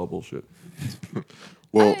King style bullshit.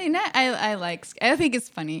 Well, I mean, I like. I think it's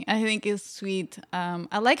funny. I think it's sweet.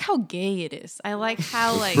 I like how gay it is. I like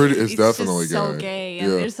how like it's definitely just so gay. gay,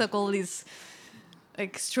 and Yeah. there's like all these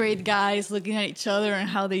like straight guys looking at each other and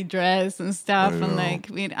how they dress and stuff, I and know. like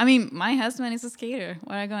I mean, my husband is a skater.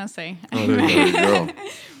 What am I gonna say? Oh, there you there you go.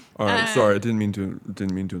 All right, sorry, I didn't mean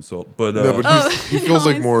to insult, but No, but he feels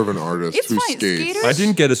like it's- more of an artist it's who fine. skates. Skaters- I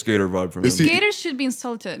didn't get a skater vibe from him. Is he- Skaters should be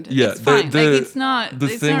insulted. Yeah, it's fine. Like it's not. the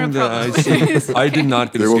it's thing not a that I problem. see. I did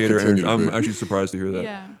not get They a will skater, and continue to I'm be. actually surprised to hear that.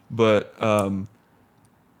 Yeah. But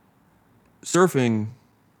surfing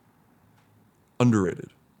underrated,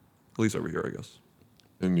 at least over here, I guess.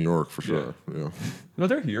 In New York, for sure. Yeah. No,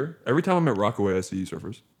 they're here. Every time I'm at Rockaway, I see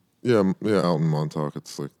surfers. Yeah, out in Montauk,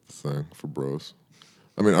 it's like the thing for bros.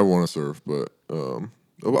 I mean, I want to surf, but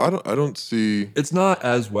I don't see. It's not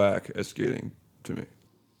as whack as skating to me.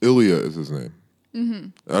 Ilya is his name.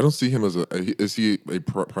 Mm-hmm. I don't see him as is he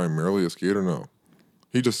primarily a skater? No,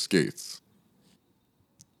 he just skates.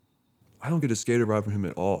 I don't get a skater vibe from him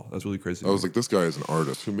at all. That's really crazy. I was like, this guy is an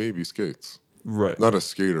artist who maybe skates, right. not a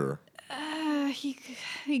skater.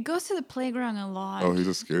 He goes to the playground a lot. Oh, he's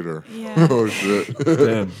a skater. Yeah. Oh shit!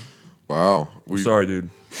 Damn. Wow, we Sorry, dude.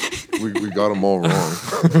 we got him all wrong.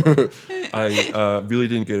 I really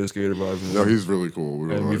didn't get a skater vibe from him. No, he's really cool.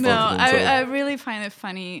 We And really we like No, fucked with him, so- I really find it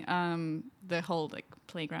funny. The whole like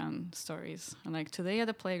playground stories. And, like today at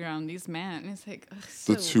the playground, these men. It's like ugh,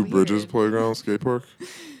 so the Two Bridges weird. playground skate park.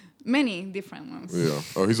 Many different ones. Yeah.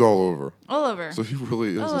 Oh, he's all over. All over. So he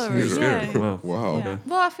really is All a over, skater. yeah. Wow. Wow. Yeah.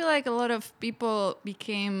 Well, I feel like a lot of people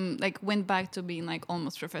went back to being like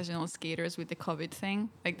almost professional skaters with the COVID thing.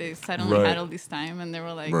 Like they suddenly Right. had all this time and they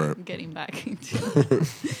were like Right. getting back into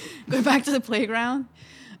going back to the playground.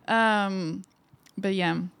 But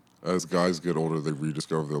yeah, As guys get older, they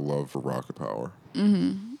rediscover their love for rocket power.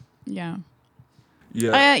 yeah.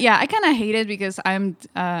 Yeah. I kind of hate it because I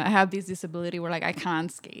have this disability where like I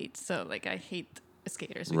can't skate, so like I hate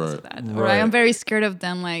skaters because of Right. that. Or I am Right. very scared of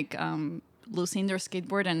them like losing their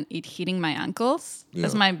skateboard and it hitting my ankles.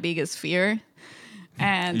 That's Yeah. my biggest fear.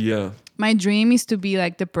 And Yeah. my dream is to be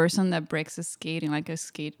like the person that breaks a skate in like a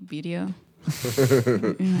skate video.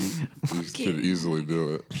 You could easily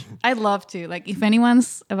do it. I'd love to. Like if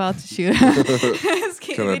anyone's about to shoot a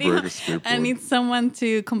skate Can I video, break a skateboard? I need someone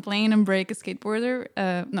to complain and break a skateboarder.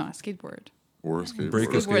 No, a skateboard. Or a skateboarder. Break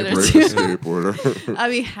a Skateboarder Break too. a skateboarder. I'll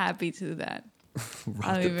be happy to do that.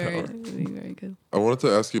 I'll be Rocket very, power. it'll be very good. I wanted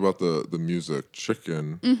to ask you about the music.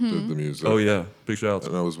 Chicken did the music. Oh yeah, big shout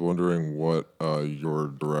And I was wondering what your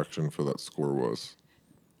direction for that score was.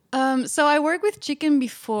 So I worked with Chicken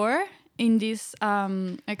before in this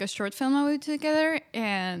like a short film I did together,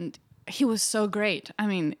 and he was so great. I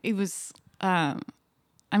mean, it was.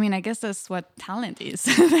 I guess that's what talent is.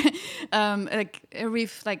 Like every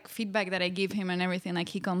feedback that I give him and everything, like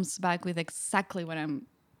he comes back with exactly what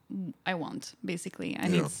I want, basically,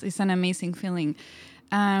 and Yeah. it's an amazing feeling.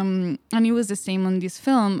 And it was the same on this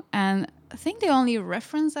film. And I think the only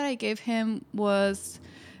reference that I gave him was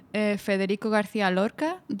Federico Garcia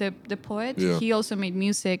Lorca, the poet. Yeah. He also made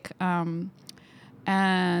music,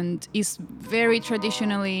 and is very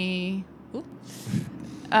traditionally.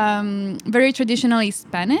 Very traditionally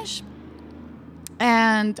Spanish.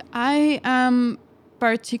 And I am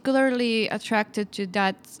particularly attracted to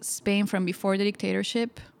that Spain from before the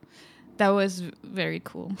dictatorship. That was very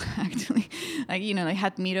cool, actually. Like, you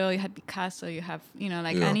had Miro, you had Picasso, you have,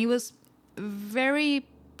 and he was very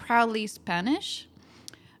proudly Spanish.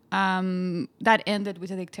 That ended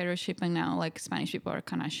with a dictatorship, and now like Spanish people are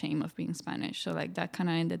kind of ashamed of being Spanish. So like that kind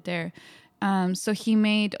of ended there. So he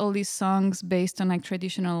made all these songs based on like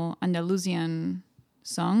traditional Andalusian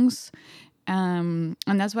songs. And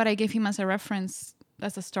that's what I gave him as a reference,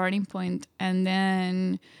 as a starting point. And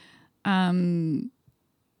then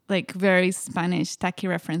like very Spanish tacky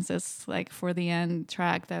references, like for the end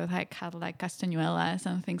track that like had like castañuelas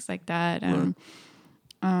and things like that.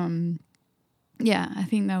 Yeah, I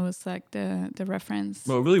think that was like the reference.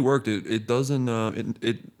 Well, it really worked. It doesn't.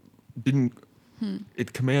 It didn't.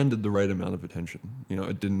 It commanded the right amount of attention.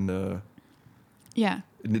 It didn't. Yeah.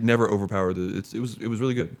 It never overpowered it. It was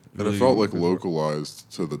really good. And Really it felt like good work.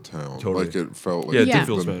 localized to the town. Totally. Like it felt like Yeah, it did did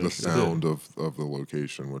feel the Spanish. It did. sound of the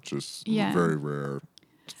location, which is Yeah. very rare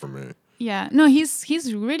for me. Yeah, no,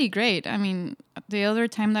 he's really great. I mean, the other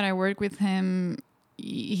time that I worked with him,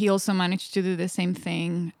 he also managed to do the same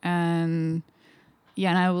thing, and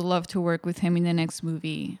and I would love to work with him in the next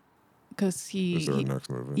movie, because Is there a next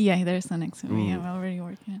movie? Yeah, there's the next movie. I'm already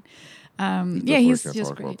working on. Definitely He's can't just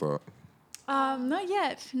talk great. about Not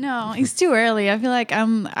yet. No, it's too early. I feel like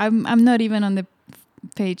I'm not even on the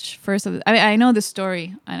page first of it. I mean, I know the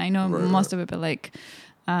story and I know Right, most right. of it, but like,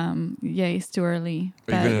 it's too early.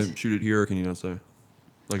 Are you But gonna shoot it here, or can you not say?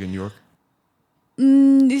 Like in New York?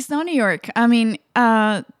 it's not New York. I mean,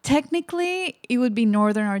 technically, it would be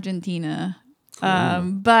northern Argentina,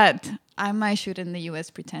 but I might shoot in the U.S.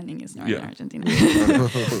 pretending it's northern Yeah. Argentina.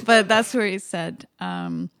 But that's where it's said.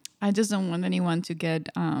 I just don't want anyone to get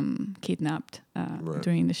kidnapped Right.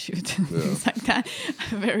 during the shoot and things like that.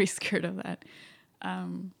 I'm very scared of that.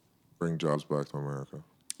 Bring jobs back to America.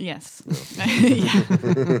 Yes. Yeah.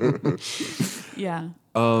 Yeah.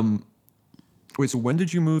 Wait, so when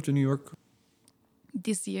did you move to New York?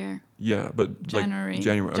 This year, Yeah, but January. like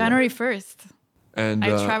January. Okay. January 1st. And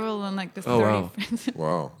I traveled on like the 30th. wow.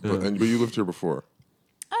 Wow. Yeah. But you lived here before.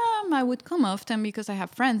 I would come often because I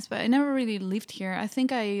have friends, but I never really lived here. I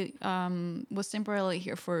think I was temporarily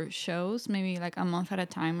here for shows, maybe like a month at a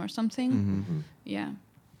time or something. Mm-hmm. Yeah.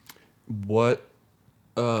 What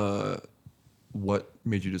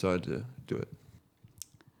made you decide to do it?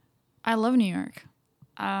 I love New York.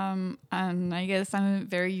 And I guess I'm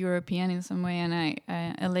very European in some way, and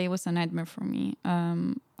LA was a nightmare for me.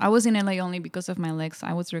 I was in LA only because of my legs.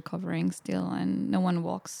 I was recovering still, and no one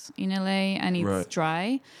walks in LA, and it's Right.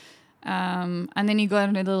 dry. And then it got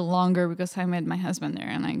a little longer because I met my husband there,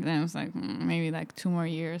 and then I was like, maybe like 2 more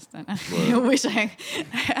years. Then I wish I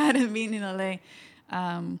hadn't been in LA.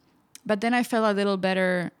 But then I felt a little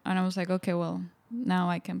better, and I was like, okay, well, now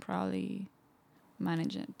I can probably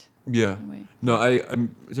manage it. Yeah. Anyway. No,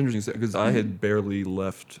 I'm. It's interesting because I had barely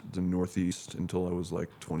left the Northeast until I was like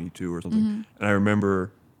 22 or something, and I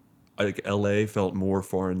remember, like LA felt more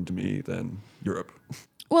foreign to me than Europe.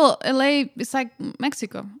 Well, LA is like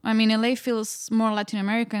Mexico. I mean, LA feels more Latin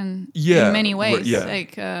American Yeah, in many ways. right, yeah.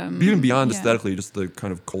 Like Even beyond yeah. aesthetically, just the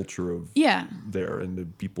kind of culture of Yeah. there and the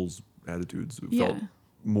people's attitudes felt Yeah.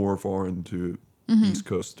 more foreign to East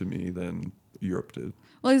Coast to me than Europe did.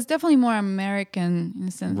 Well, it's definitely more American in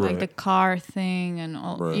the sense, like the Right. car thing and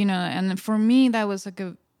all, Right. and for me, that was like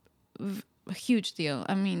a huge deal.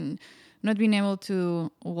 I mean, not being able to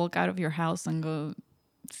walk out of your house and go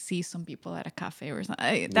see some people at a cafe or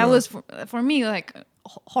something. That was, for me, like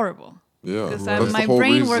horrible. Yeah. Because That's the my whole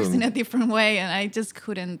brain works reason. in a different way, and I just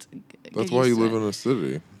couldn't. That's get why you used to live it. in a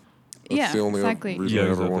city. That's Yeah, the only exactly. reason Yeah, I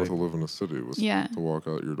ever wanted exactly. to live in a city was Yeah. to walk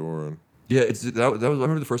out your door and Yeah, that was. I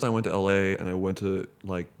remember the first time I went to LA and I went to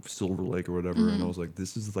like Silver Lake or whatever, and I was like,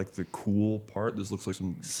 "This is like the cool part. This looks like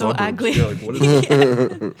some So suburbs." ugly. Yeah, like what is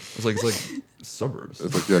it? It's like suburbs.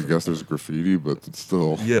 It's like, yeah, I guess there's graffiti, but it's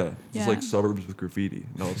still Yeah, it's Yeah. like suburbs with graffiti.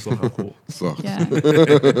 No, it's somehow cool. sucks. Yeah.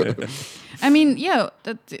 I mean, yeah,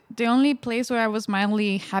 the only place where I was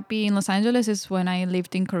mildly happy in Los Angeles is when I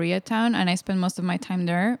lived in Koreatown, and I spent most of my time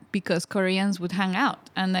there because Koreans would hang out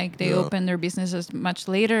and like they opened their businesses much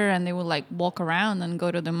later and they would like walk around and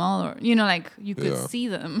go to the mall, or like you could Yeah. see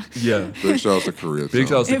them. Yeah, Big shout out to Korea. big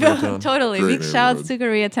shouts to Koreatown. Totally. Great Big shouts to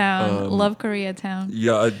neighborhood. Koreatown. Love Koreatown.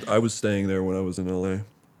 Yeah, I was staying there when I was in LA.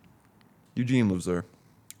 Eugene lives there.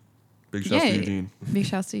 Big shouts to Eugene. Big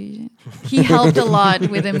shouts to Eugene. He helped a lot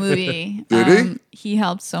with the movie. Did he? He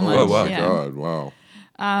helped so much. Oh my yeah. God! Wow.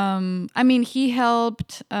 I mean, he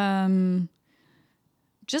helped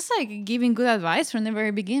just like giving good advice from the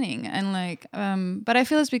very beginning. And like, but I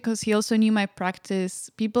feel it's because he also knew my practice.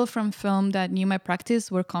 People from film that knew my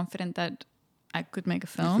practice were confident that I could make a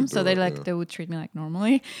film. So they they would treat me like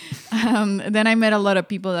normally. Then I met a lot of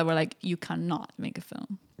people that were like, you cannot make a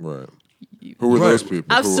film. Right. Who were those people?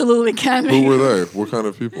 Absolutely can Who make were they? What kind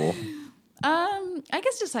of people? I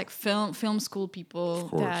guess just like film school people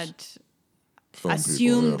course. that Film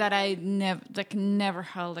assumed people, that I never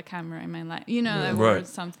held a camera in my life, that Right. or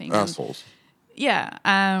something. assholes. Yeah,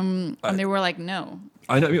 and they were like, no.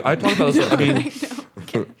 I know. I talk about this. I mean,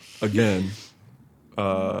 again,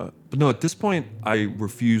 but no. At this point, I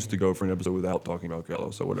refuse to go for an episode without talking about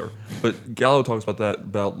Gallo. So whatever. But Gallo talks about that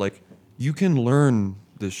about like you can learn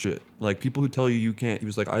this shit. Like people who tell you you can't. He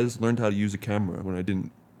was like, I just learned how to use a camera when I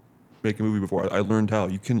didn't make a movie before. I learned how.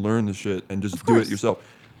 You can learn this shit and just do it yourself.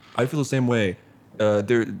 I feel the same way.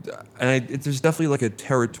 There's definitely like a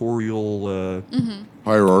territorial.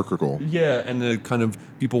 Hierarchical. Yeah, and the kind of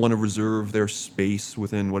people want to reserve their space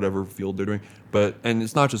within whatever field they're doing. And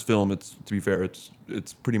it's not just film. It's, to be fair, it's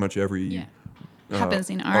pretty much every. Yeah. Happens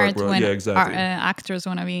in art world. when Yeah, exactly. actors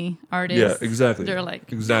want to be artists. Yeah, exactly. They're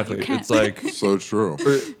like, exactly. "You can't." It's like So true.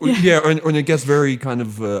 and it gets very kind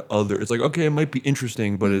of other. It's like, okay, it might be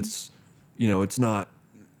interesting, but it's it's not.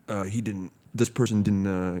 This person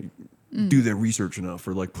didn't do their research enough,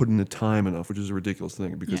 or like put in the time enough, which is a ridiculous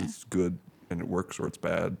thing because it's good and it works, or it's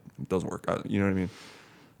bad, it doesn't work. You know what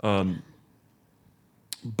I mean?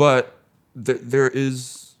 But there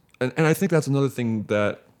is, and I think that's another thing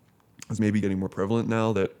that is maybe getting more prevalent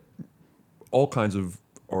now, that all kinds of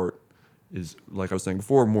art is, like I was saying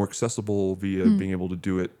before, more accessible via being able to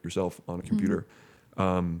do it yourself on a computer.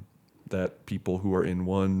 That people who are in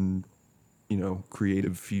one,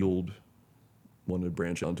 creative field want to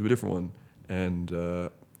branch out into a different one. And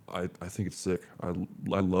I think it's sick. I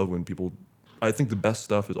love when people, I think the best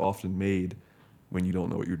stuff is often made when you don't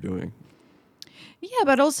know what you're doing. Yeah,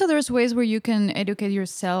 but also there's ways where you can educate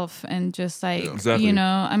yourself and just like, Exactly.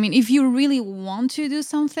 I mean, if you really want to do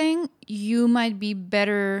something, you might be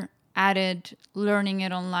better at it learning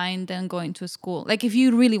it online than going to school. Like if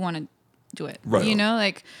you really want to do it, Right.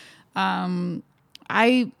 like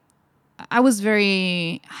I was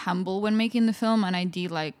very humble when making the film, and I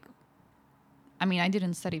did like, I mean, I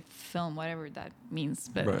didn't study film, whatever that means,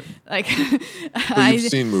 but Right. like, But you've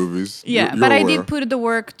seen movies. yeah, You're but I aware. did put the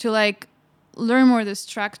work to like learn more the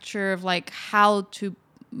structure of like how to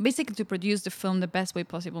basically to produce the film the best way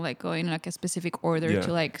possible, like going in like a specific order Yeah.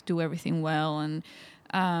 to like do everything well. And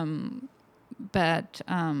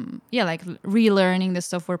like relearning the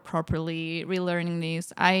software properly, relearning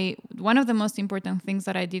this. One of the most important things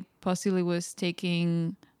that I did possibly was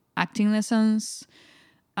taking acting lessons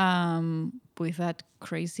with that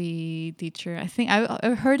crazy teacher. I think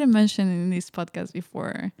I've heard him mentioned in this podcast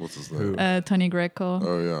before. What's his name? Tony Greco.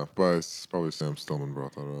 Oh yeah, probably Sam Stillman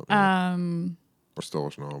brought that up. Yeah. Or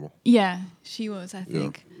Stellish Novel. Yeah, she was, I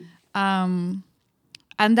think.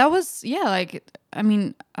 And that was, I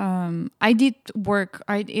did work.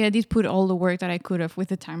 I did put all the work that I could have with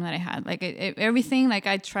the time that I had. Like everything, like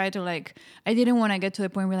I tried to like, I didn't want to get to the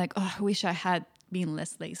point where like, oh, I wish I had been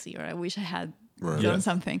less lazy, or I wish I had done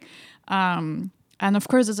something. And of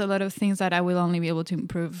course, there's a lot of things that I will only be able to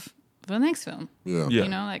improve for the next film. Yeah.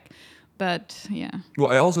 But yeah.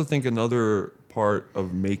 Well, I also think another part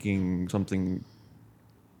of making something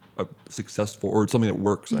successful, or something that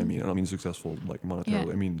works, I mean, I don't mean successful like monetarily,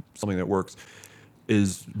 Yeah. I mean something that works,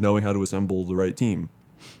 is knowing how to assemble the right team.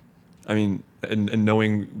 I mean, and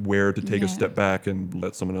knowing where to take a step back and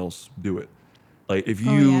let someone else do it. Like if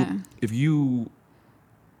you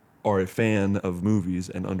are a fan of movies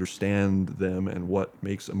and understand them and what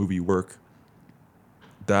makes a movie work,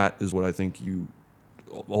 that is what I think you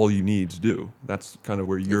all you need to do. That's kind of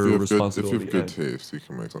where your responsibility if you have ends. good taste, you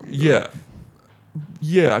can make something. Yeah.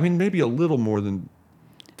 Yeah, I mean, maybe a little more than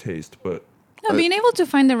taste, but No, being able to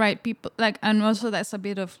find the right people, like, and also that's a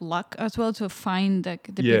bit of luck as well to find the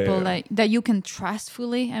people that you can trust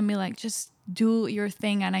fully and be like, just do your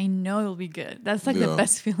thing, and I know it'll be good. That's like the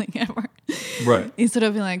best feeling ever. Right. Instead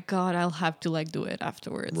of being like, God, I'll have to like do it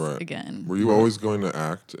afterwards again. Were you always going to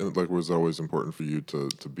act? And like, was it always important for you to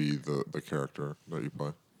be the character that you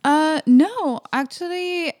play? No,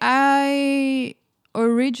 actually,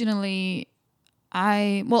 originally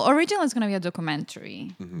it's gonna be a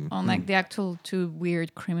documentary on like the actual two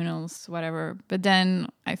weird criminals, whatever. But then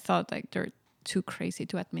I thought like they're too crazy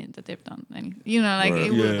to admit that they've done anything.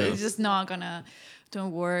 It's just not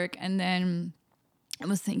don't work. And then I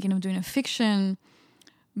was thinking of doing a fiction,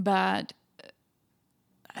 but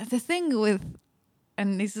the thing with,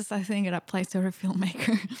 and this is I think it applies to every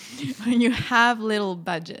filmmaker, when you have little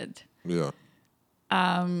budget. Yeah.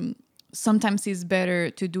 Sometimes it's better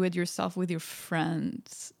to do it yourself with your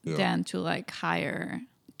friends than to like hire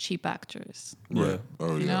cheap actors. Right.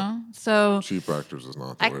 Oh, you know? So cheap actors is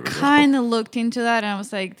not the way to go. I kind of looked into that and I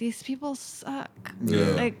was like, these people suck. Yeah.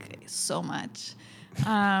 Like so much.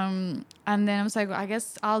 And then I was like, well, I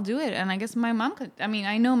guess I'll do it. And I guess my mom could. I mean,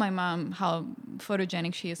 I know my mom, how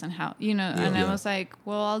photogenic she is and how, and I was like,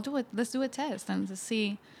 well, I'll do it. Let's do a test and to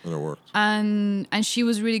see. And it worked. And she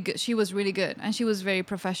was really good. She was really good. And she was very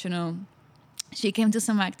professional. She came to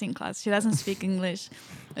some acting class. She doesn't speak English.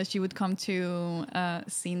 She would come to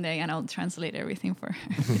scene day and I'll translate everything for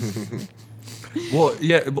her. well,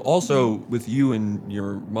 yeah. Also, with you and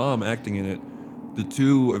your mom acting in it, the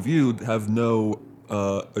two of you have no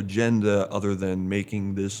agenda other than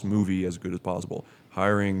making this movie as good as possible.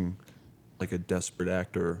 Hiring like a desperate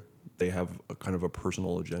actor, they have a kind of a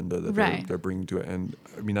personal agenda that they're bringing to it. And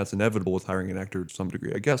I mean, that's inevitable with hiring an actor to some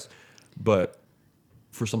degree, I guess. But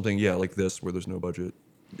for something, like this, where there's no budget,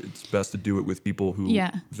 it's best to do it with people who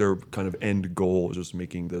their kind of end goal is just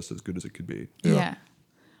making this as good as it could be. Yeah.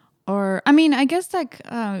 Or, I mean, I guess like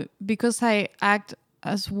because I act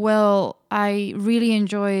as well, I really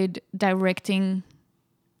enjoyed directing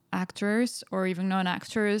actors or even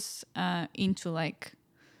non-actors into like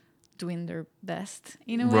doing their best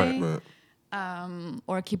in a way. Right.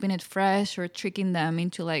 Or keeping it fresh or tricking them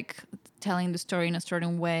into like telling the story in a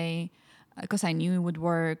certain way because I knew it would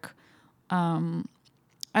work. And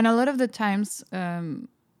a lot of the times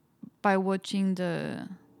by watching the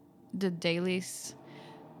dailies,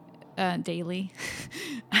 daily,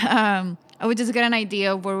 I would just get an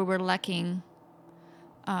idea of where we were lacking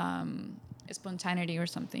spontaneity or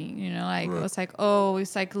something, I was like, oh,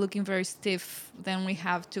 it's like looking very stiff, then we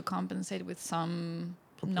have to compensate with some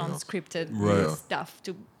non-scripted stuff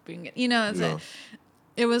to bring it,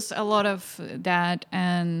 it was a lot of that.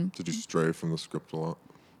 And did you stray from the script a lot?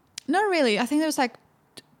 Not really. I think there's like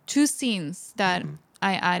two scenes that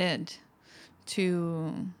I added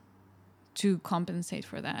to compensate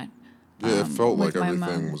for that. Yeah, it felt like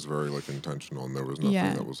everything was very like intentional, and there was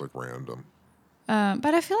nothing that was like random.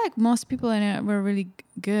 But I feel like most people in it were really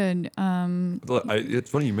good. It's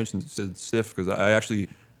funny you mentioned stiff because I actually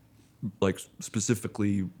like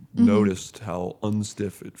specifically noticed how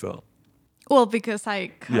unstiff it felt. Well, because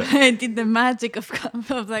I did the magic of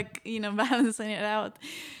like balancing it out,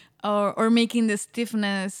 or making the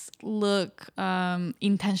stiffness look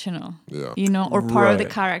intentional. Yeah. Or part of the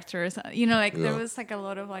characters. There was like a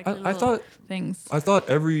lot of like little things. I thought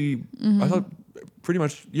pretty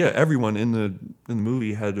much everyone in the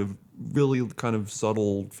movie had a really kind of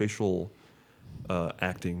subtle facial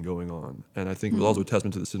acting going on, and I think it was also a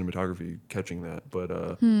testament to the cinematography catching that.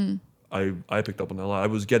 But I picked up on that a lot. I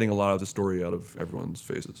was getting a lot of the story out of everyone's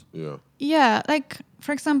faces. Yeah. Yeah, like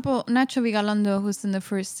for example, Nacho Vigalondo, who's in the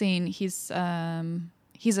first scene, he's a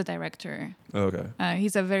director. Okay.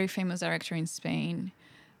 He's a very famous director in Spain.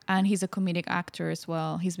 And he's a comedic actor as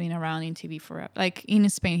well. He's been around in TV forever. Like in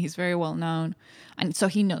Spain, he's very well known, and so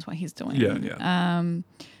he knows what he's doing. Yeah.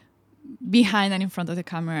 Behind and in front of the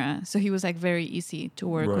camera, so he was like very easy to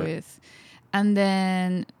work with. And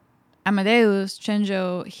then Amadeus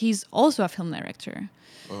Chenjo, he's also a film director.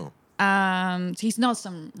 Oh. He's not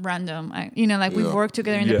some random. We've worked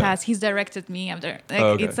together in the past. He's directed me after.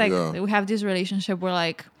 It's like we have this relationship where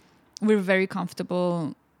like we're very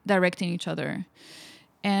comfortable directing each other.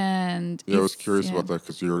 And I was curious about that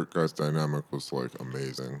because your guys' dynamic was like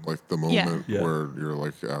amazing. Like the moment where you're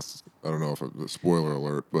like asked, I don't know if it's a spoiler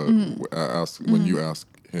alert, but when you ask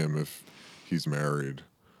him if he's married,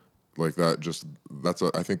 like that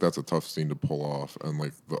I think that's a tough scene to pull off, and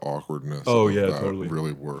like the awkwardness. Oh of yeah, that totally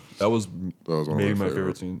really worked. That was one maybe of my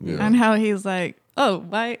favorite scene. Yeah. And how he's like, oh,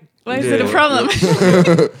 why is Yeah. it a problem?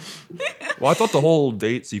 Well, I thought the whole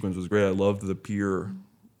date sequence was great. I loved the pier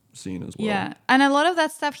scene as well. Yeah, and a lot of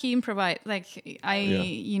that stuff he improvised. Like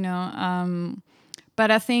but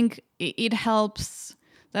I think it helps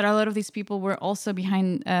that a lot of these people were also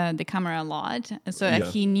behind the camera a lot, so Yeah.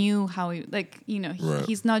 he knew how Right.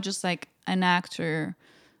 he's not just like an actor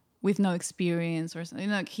with no experience or something.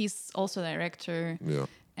 Like he's also a director. Yeah.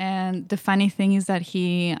 And the funny thing is that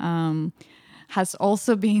he has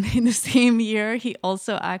also been in the same year. He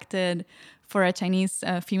also acted for a Chinese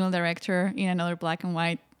female director in another black and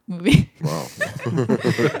white movie. Wow.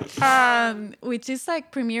 Which is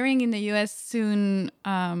like premiering in the US soon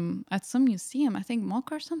at some museum, I think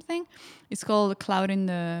MOC or something. It's called Cloud in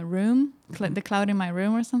the Room, The Cloud in My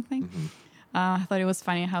Room or something. I thought it was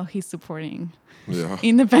funny how he's supporting Yeah.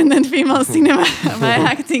 independent female cinema by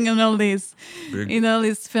acting in all these Big-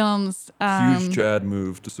 films. Huge Chad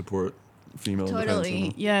move to support female Totally,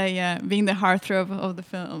 independence. yeah, being the heartthrob of the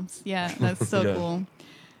films. Yeah, that's so Yeah. cool.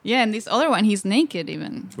 Yeah, and this other one, he's naked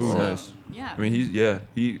even. Ooh, So, nice. Yeah. I mean,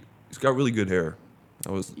 he's got really good hair.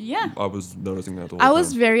 I was noticing that the whole I time.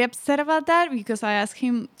 was very upset about that because I asked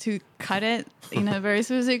him to cut it in a very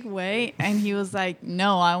specific way, and he was like,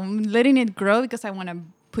 "No, I'm letting it grow because I want to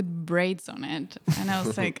put braids on it." And I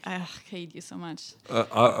was like, "I hate you so much."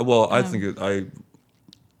 I think it. I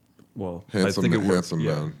Handsome think it man- works. handsome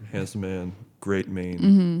Yeah, man. handsome man, great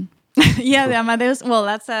mane. Yeah, the Amadeus. Well,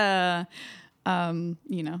 that's a.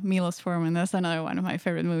 Milos Forman. That's another one of my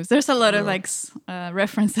favorite movies. There's a lot of like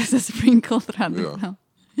references sprinkled throughout the Yeah.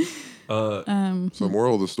 film. So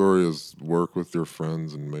moral of the story is work with your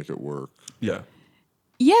friends and make it work. Yeah,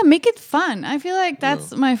 Yeah, make it fun. I feel like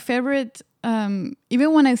that's my favorite.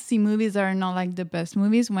 Even when I see movies that are not like the best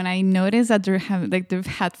movies, when I notice that they've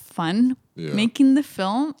had fun making the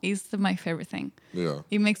film, is my favorite thing. Yeah.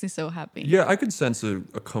 It makes me so happy. yeah. I could sense a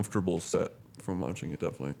comfortable set from watching it.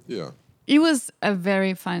 Definitely. Yeah. It was a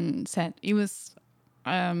very fun set. It was,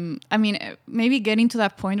 maybe getting to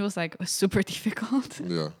that point was like super difficult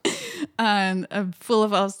Yeah. and full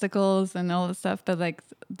of obstacles and all the stuff. But like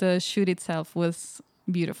the shoot itself was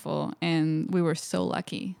beautiful, and we were so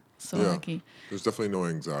lucky. So Yeah. lucky. There's definitely no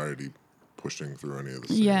anxiety pushing through any of the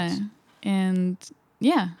scenes. Yeah, and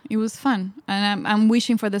yeah, it was fun, and I'm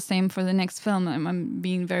wishing for the same for the next film. I'm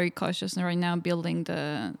being very cautious right now, building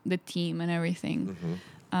the team and everything,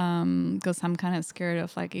 because I'm kind of scared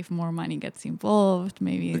of like if more money gets involved,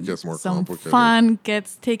 maybe It gets more some complicated. fun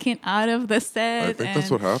gets taken out of the set. I think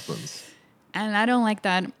that's what happens. And I don't like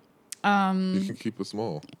that. You can keep it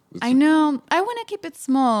small. I know. I want to keep it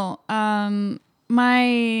small.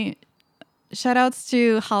 My shout outs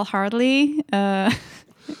to Hal Hartley.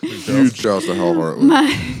 Huge shouts to Hal Hartley.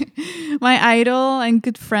 My idol and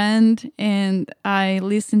good friend, and I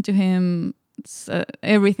listen to him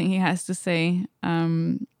everything he has to say.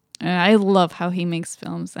 And I love how he makes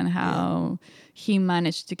films and how he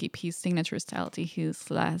managed to keep his signature style to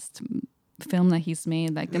his last film that he's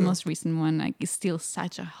made. Like the most recent one, like is still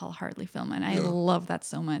such a Hal Hartley film, and I love that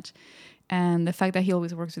so much. And the fact that he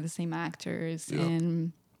always works with the same actors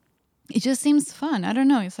and it just seems fun. I don't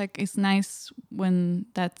know. It's like it's nice when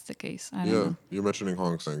that's the case. I don't know. You're mentioning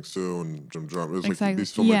Hong Sang-soo and Jim Drum. It's like Exactly.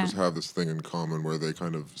 these filmmakers have this thing in common where they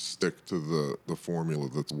kind of stick to the formula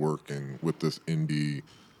that's working with this indie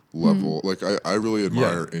level. Like I really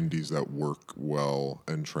admire indies that work well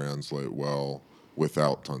and translate well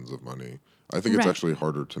without tons of money. I think it's Right. actually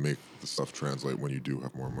harder to make the stuff translate when you do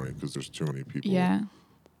have more money because there's too many people. Yeah.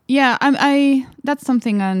 I that's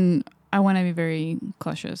something I want to be very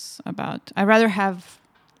cautious about. I'd rather have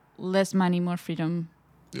less money, more freedom.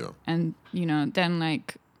 Yeah. And, than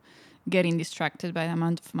like getting distracted by the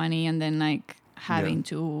amount of money and then like having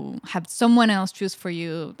to have someone else choose for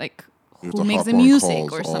you, like You have who to makes hop the on music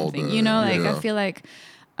calls or all something, day. like I Yeah. feel like,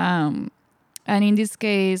 and in this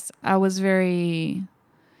case, I was very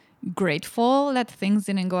grateful that things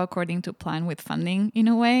didn't go according to plan with funding in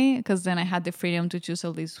a way, because then I had the freedom to choose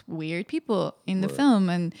all these weird people in the film.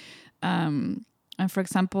 And for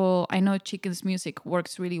example, I know Chicken's music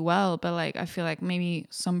works really well, but like I feel like maybe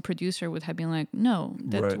some producer would have been like, no,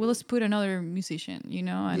 Right. well, let's put another musician,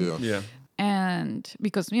 and Yeah. Yeah. and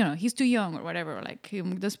because he's too young or whatever, like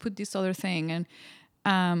let's put this other thing,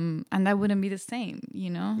 and that wouldn't be the same,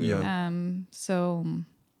 Yeah. so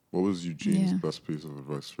What was Eugene's Yeah. best piece of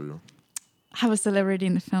advice for you? have a celebrity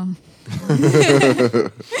in the film.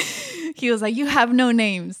 He was like, you have no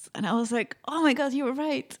names. And I was like, oh my God, you were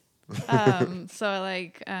right. And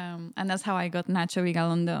that's how I got Nacho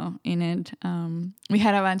Vigalondo in it. We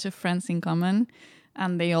had a bunch of friends in common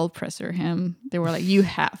and they all pressure him. They were like, you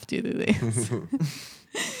have to do this.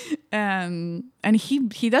 and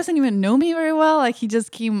he doesn't even know me very well. Like he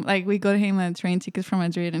just came, like we got him a train ticket from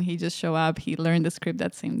Madrid, and he just showed up. He learned the script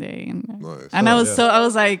that same day, and Nice. I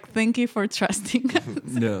was like, thank you for trusting us.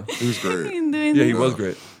 Yeah. It was great. in doing Yeah, he this. was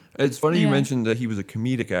great. It's funny you Yeah. mentioned that he was a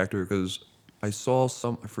comedic actor because I saw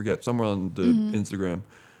I forget, somewhere on the Instagram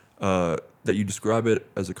that you describe it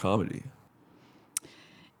as a comedy.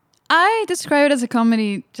 I describe it as a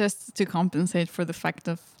comedy just to compensate for the fact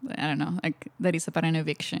of, I don't know, like that it's about an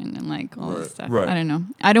eviction and like all this Right. stuff. Right. I don't know.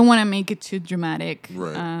 I don't want to make it too dramatic.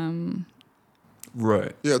 Right.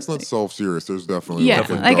 Right. Yeah, it's not self-serious. There's definitely Yeah, like,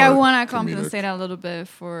 a like I dark want to comedic. compensate a little bit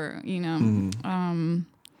for,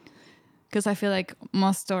 because I feel like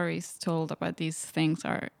most stories told about these things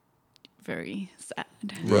are very sad.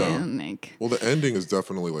 Yeah. And like, Well, the ending is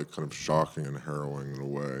definitely like kind of shocking and harrowing in a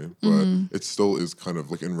way, but it still is kind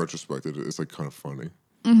of like in retrospect, it's like kind of funny.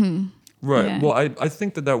 Right. Yeah. Well, I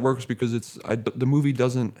think that works because the movie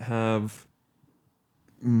doesn't have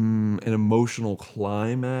an emotional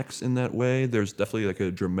climax in that way. There's definitely like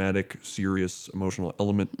a dramatic, serious, emotional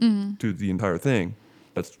element to the entire thing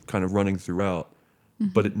that's kind of running throughout,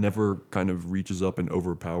 but it never kind of reaches up and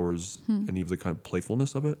overpowers any of the kind of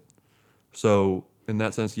playfulness of it. So in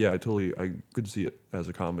that sense, yeah, I could see it as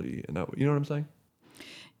a comedy in that way. You know what I'm saying?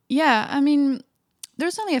 yeah, I mean,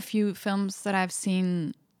 there's only a few films that I've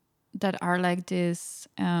seen that are like this.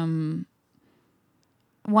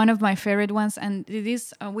 One of my favorite ones, and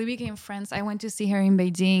this we became friends. I went to see her in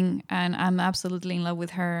Beijing, and I'm absolutely in love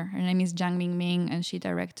with her. Her name is Zhang Mingming, and she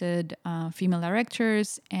directed Female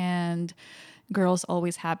Directors and Girls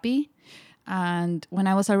Always Happy. And when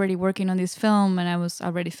I was already working on this film and I was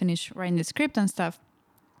already finished writing the script and stuff,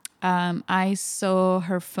 I saw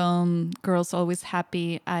her film Girls Always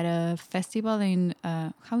Happy at a festival in,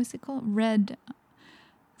 how is it called? Red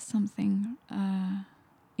something.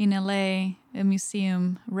 In LA, a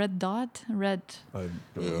museum, Red Dot? Red. I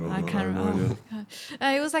I can't remember. Oh, my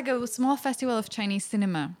God. It was like a small festival of Chinese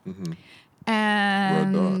cinema.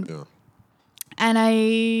 And Red Dot, yeah.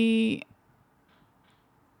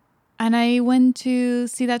 And I went to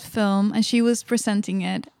see that film, and she was presenting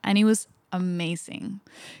it, and it was amazing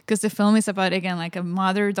because the film is about, again, like a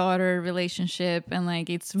mother-daughter relationship, and like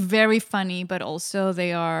it's very funny, but also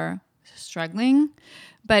they are struggling,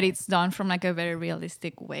 but it's done from like a very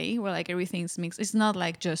realistic way where like everything's mixed. It's not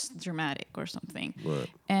like just dramatic or something. Right.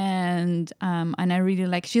 And I really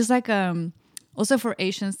like, she's like also for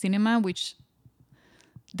Asian cinema, which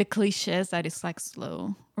the cliches that it's like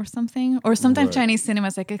slow or something, or sometimes Right. Chinese cinema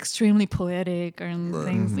is like extremely poetic and Right.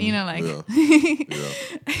 things, you know, like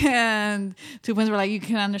Yeah. and to points where like you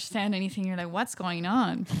can understand anything. You're like, what's going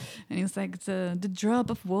on? And it's like the drop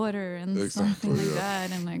of water and something like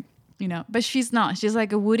that, and like, you know. But she's not. She's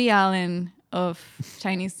like a Woody Allen of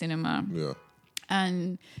Chinese cinema, Yeah.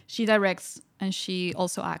 and she directs and she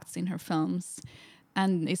also acts in her films.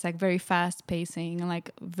 And it's like very fast pacing and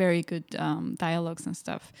like very good dialogues and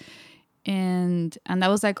stuff. And that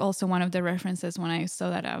was like also one of the references when I saw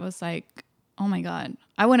that. I was like, oh my God,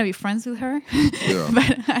 I want to be friends with her. Yeah.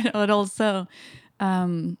 but also,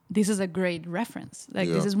 this is a great reference. Like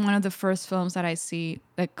this Yeah. is one of the first films that I see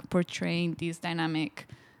like portraying this dynamic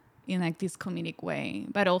in like this comedic way,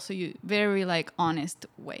 but also very like honest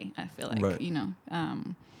way. I feel like, Right. you know.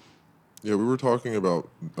 Yeah, we were talking about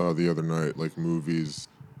the other night, like movies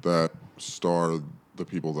that star the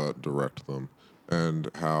people that direct them,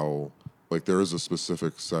 and how like there is a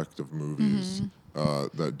specific sect of movies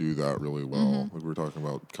that do that really well. Like we were talking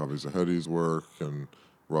about Kaveh Zahedi's work and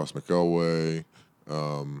Ross McElway,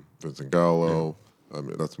 Vincent Gallo. I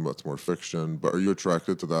mean, that's much more fiction. But are you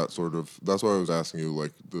attracted to that sort of? That's why I was asking you,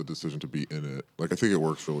 like the decision to be in it. Like I think it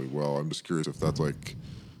works really well. I'm just curious if that's like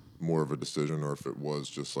more of a decision or if it was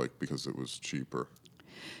just like because it was cheaper.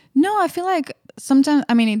 No, I feel like sometimes,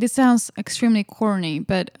 I mean, this sounds extremely corny,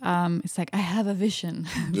 but it's like I have a vision.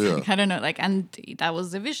 Yeah. Like, I don't know, like, and that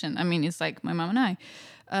was the vision. I mean, it's like my mom and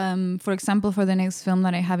I. For example, for the next film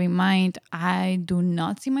that I have in mind, I do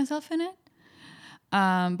not see myself in it.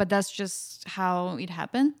 But that's just how it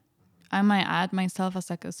happened. I might add myself as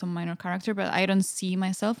like some minor character, but I don't see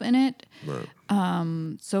myself in it. Right.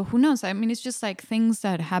 So who knows? I mean, it's just like things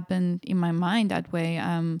that happened in my mind that way.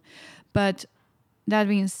 But that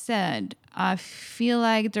being said, I feel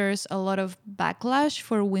like there's a lot of backlash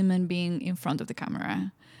for women being in front of the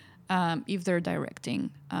camera if they're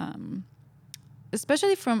directing.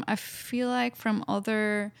 Especially I feel like from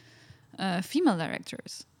other female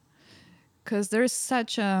directors. Because there's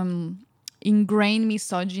such ingrained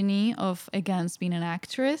misogyny against being an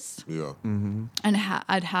actress. Yeah. And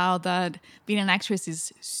at how that being an actress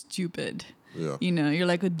is stupid. Yeah. You know, you're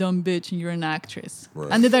like a dumb bitch and you're an actress. Right.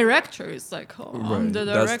 And the director is like, oh, I'm the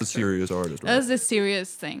director. That's the serious artist. Right? That's the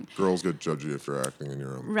serious thing. Girls get judgy if you're acting in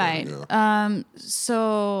your own Right. thing, yeah.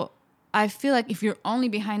 So I feel like if you're only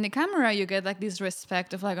behind the camera, you get like this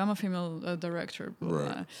respect of like, I'm a female director. Blah, blah.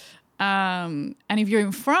 Right. And if you're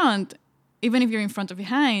in front, even if you're in front or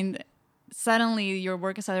behind, suddenly your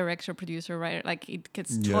work as a director, producer, writer, like it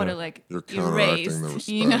gets totally like You're counteracting the erased. respect.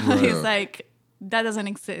 You know, Right. it's like that doesn't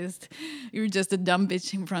exist. You're just a dumb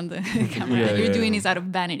bitch in front of the camera. Yeah, You're yeah, doing yeah. this out of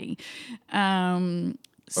vanity. I don't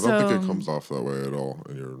think it comes off that way at all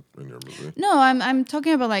in your movie. No, I'm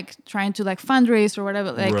talking about like trying to like fundraise or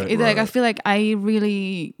whatever. Like, Right, like I right. feel like I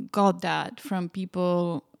really got that from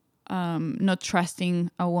people not trusting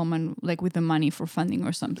a woman like with the money for funding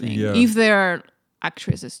or something. Yeah. If there are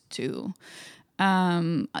actresses too,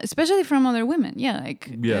 especially from other women. Yeah, like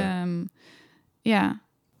Yeah. yeah.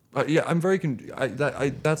 Yeah, I'm very.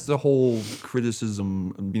 That's the whole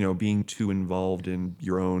criticism. You know, being too involved in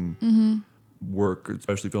your own work,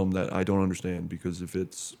 especially film, that I don't understand, because if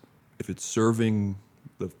it's serving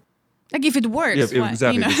the Like if it works,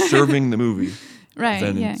 exactly, You know? if it's serving the movie, Right,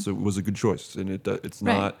 then yeah. it was a good choice, and it's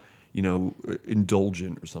Right. not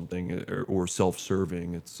indulgent or something, or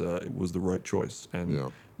self-serving. It was the right choice, and Yeah.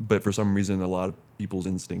 but for some reason, a lot of people's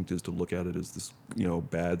instinct is to look at it as this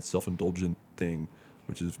bad self-indulgent thing,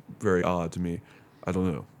 which is very odd to me. I don't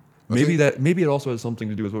know. Maybe it also has something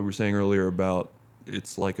to do with what we were saying earlier about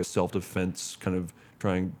it's like a self-defense kind of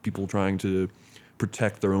people trying to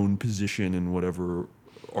protect their own position in whatever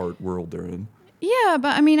art world they're in. Yeah,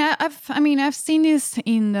 but I mean, I've seen this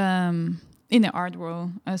in the art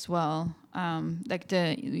world as well. Like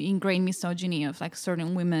the ingrained misogyny of like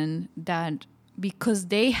certain women that because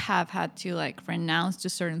they have had to like renounce to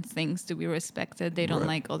certain things to be respected, they don't Right.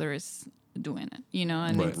 like others doing it,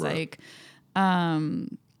 and Right, it's right. like,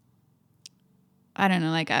 I don't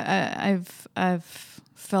know, like I've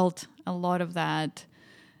felt a lot of that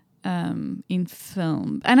in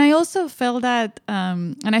film, and I also felt that,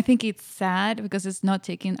 and I think it's sad because it's not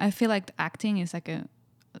taken. I feel like acting is like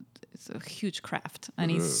it's a huge craft,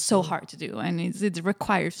 and it's so hard to do, and it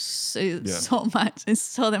requires so much. It's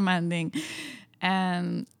so demanding,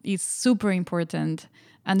 and it's super important.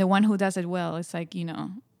 And the one who does it well, it's like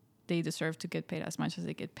they deserve to get paid as much as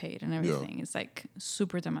they get paid, and everything. It's like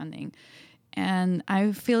super demanding. And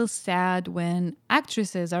I feel sad when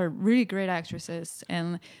actresses are really great actresses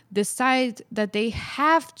and decide that they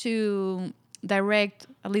have to direct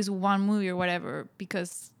at least one movie or whatever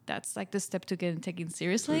because that's like the step to getting taken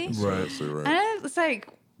seriously. Seriously, right. And it's like,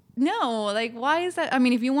 no, like, why is that? I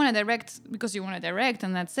mean, if you want to direct because you want to direct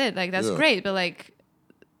and that's it, like, that's great. But like,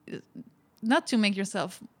 not to make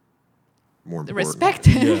yourself More important.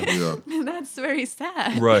 respected. Yeah. That's very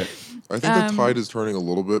sad. Right. I think the tide is turning a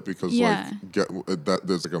little bit because Yeah.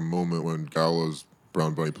 there's like a moment when Gallo's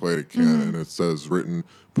Brown Bunny played at Cannes and it says written,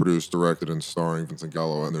 produced, directed, and starring Vincent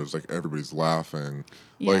Gallo, and there's like everybody's laughing.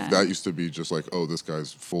 Yeah. Like that used to be just like, oh, this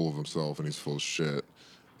guy's full of himself and he's full of shit.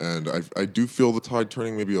 And I do feel the tide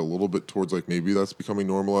turning maybe a little bit towards like maybe that's becoming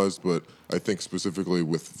normalized, but I think specifically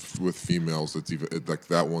with females, it's even like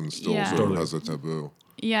that one still Yeah. sort Totally. of has a taboo.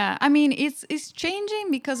 Yeah, I mean, it's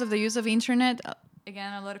changing because of the use of internet.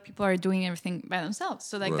 Again, a lot of people are doing everything by themselves,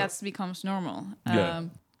 so like Right. that becomes normal. Yeah.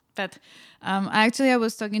 But actually, I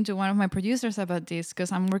was talking to one of my producers about this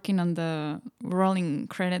because I'm working on the rolling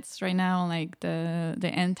credits right now, like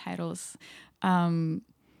the end titles.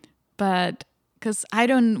 But because I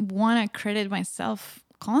don't want to credit myself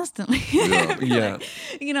constantly. Yeah.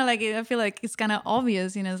 Like I feel like it's kind of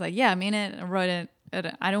obvious. It's like, yeah, I'm in it, I wrote it.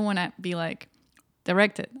 I don't want to be like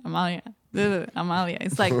directed Amalia. Amalia.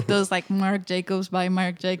 It's like those like Marc Jacobs by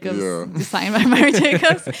Marc Jacobs, Yeah. designed by Marc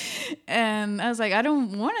Jacobs. And I was like, I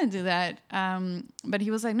don't want to do that. But he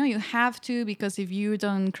was like, no, you have to, because if you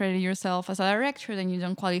don't credit yourself as a director, then you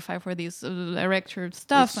don't qualify for this director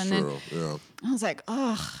stuff. That's and true. then I was like,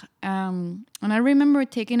 ugh. And I remember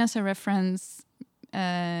taking as a reference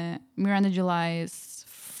Miranda July's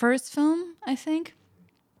first film, I think.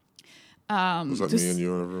 Was that Me and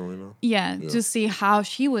You and Everyone We Know? Yeah, to see how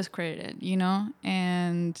she was credited,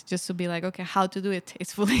 and just to be like, okay, how to do it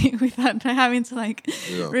tastefully without having to like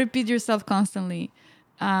repeat yourself constantly.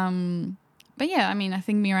 But yeah, I mean, I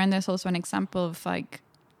think Miranda is also an example of like,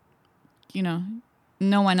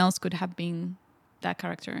 no one else could have been that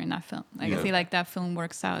character in that film. Like, I feel like that film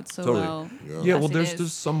works out so Totally. well. Yeah, as well, it there's is.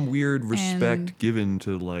 just some weird respect And- given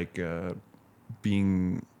to like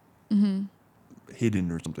being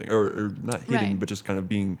hidden or something, or not hidden, Right. but just kind of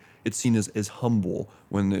being, it's seen as humble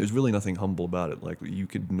when there's really nothing humble about it. Like you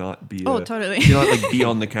could not be Totally. you cannot like be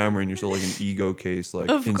on the camera and you're still like an ego case, like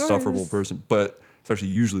Of insufferable course. person, but it's actually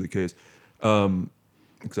usually the case,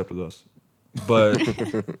 except with us. But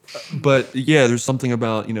but yeah, there's something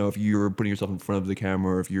about, you know, if you're putting yourself in front of the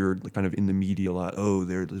camera, or if you're kind of in the media a lot, oh,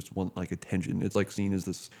 they just want like attention. It's like seen as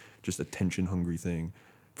this just attention hungry thing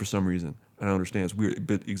for some reason. I don't understand. It's weird,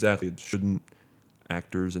 but exactly, it shouldn't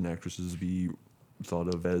actors and actresses be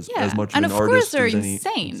thought of as much and of of an course artist they're as any.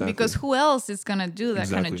 insane Exactly. because who else is gonna do that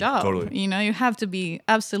kind Exactly, of job? totally. You know, you have to be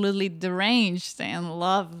absolutely deranged and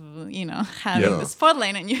love, you know, having Yeah. the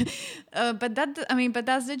spotlight on you. But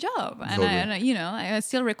that's the job, and Totally. you know, it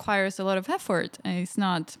still requires a lot of effort, and it's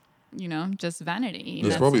not, you know, just vanity. in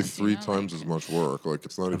It's that probably sense, you 3 know, times like- as much work. Like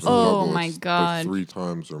it's not even Oh double. my it's God. Like 3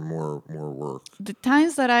 times or more work. The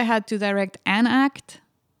times that I had to direct and act,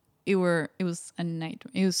 it was a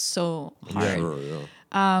nightmare. It was so hard. Sure,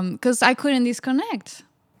 yeah. Because I couldn't disconnect.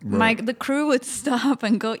 Right. The crew would stop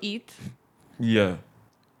and go eat, Yeah.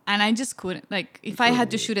 and I just couldn't. Like, if I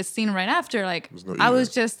had to shoot a scene right after, like There's no I was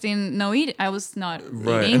eating. just in no eat. I was not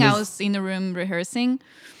Right, eating. and I there's- was in the room rehearsing.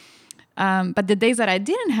 But the days that I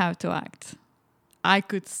didn't have to act, I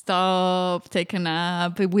could stop, take a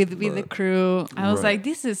nap with the Right. crew. I was Right. like,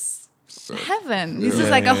 this is Sick. heaven. This Yeah, is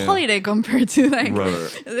like yeah, a yeah. holiday compared to like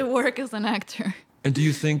Right. the work as an actor. And do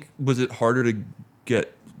you think, was it harder to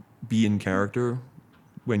be in character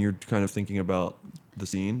when you're kind of thinking about the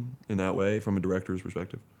scene in that way from a director's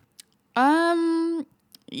perspective?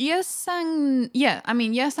 Yes and yeah. I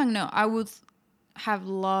mean, yes and no. I would have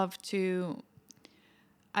loved to,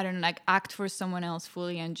 I don't know, like act for someone else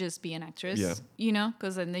fully and just be an actress. Yeah. You know,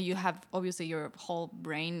 because then you have obviously your whole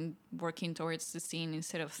brain working towards the scene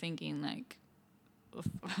instead of thinking like. What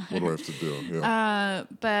do I have to do? Yeah.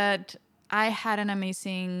 But I had an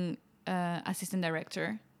amazing assistant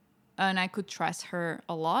director, and I could trust her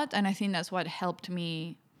a lot, and I think that's what helped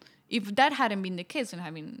me. If that hadn't been the case, it would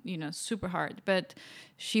have been, you know, super hard. But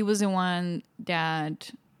she was the one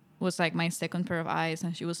that was like my second pair of eyes,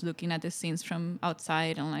 and she was looking at the scenes from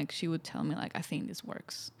outside, and like she would tell me like, I think this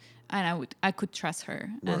works, and I could trust her,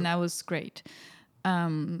 Right. and that was great.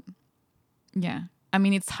 Yeah, I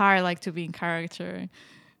mean, it's hard like to be in character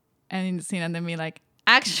and in the scene and then be like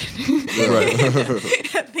action.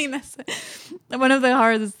 I think that's one of the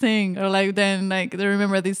hardest thing. Or like then like I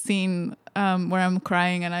remember this scene where I'm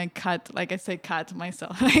crying and I cut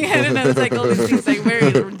myself. Like, I don't know, it's like all these things like very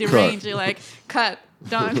deranged. You're like cut,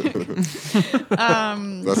 done.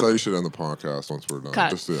 That's how you should end the podcast once we're done.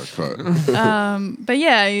 Cut. Just cut. But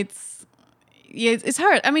yeah, it's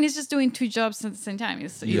hard. I mean, it's just doing 2 jobs at the same time.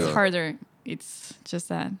 It's Yeah. harder. It's just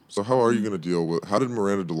that. So how are you going to deal with? How did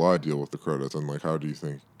Miranda July deal with the credits, and like how do you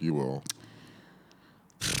think you will?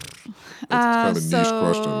 It's kind of a niche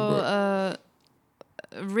question, but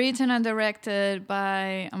Written and directed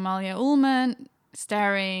by Amalia Ulman,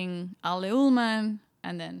 starring Ali Ulman,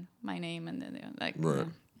 and then my name, and then like right.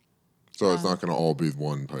 So it's not going to all be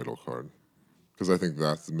one title card, because I think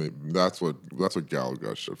that's what Gal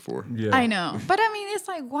got shit for. Yeah. I know, but I mean, it's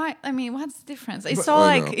like why? I mean, what's the difference? It's But- all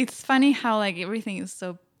I like know. it's funny how like everything is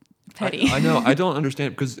so petty. I know. I don't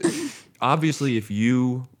understand because obviously, if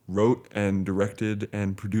you wrote and directed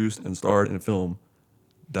and produced and starred in a film,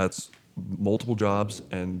 that's multiple jobs,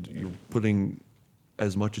 and you're putting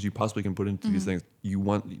as much as you possibly can put into these things. You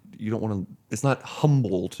don't want to. It's not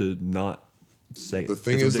humble to not say it. The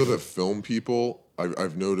thing It's is that ridiculous. film people,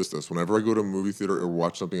 I've noticed this. Whenever I go to a movie theater or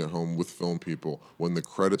watch something at home with film people, when the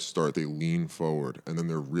credits start, they lean forward and then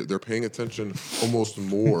they're paying attention almost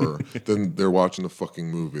more than they're watching the fucking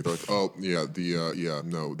movie. They're like, oh yeah, he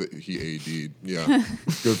AD'd, yeah,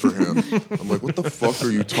 good for him. I'm like, what the fuck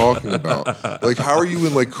are you talking about? Like, how are you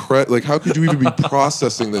in like how could you even be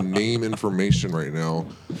processing the name information right now?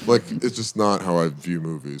 Like, it's just not how I view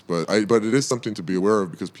movies. But it is something to be aware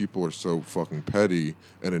of because people are so fucking petty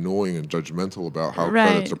and annoying and judgmental about how Right.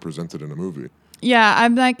 credits are presented in a movie. Yeah,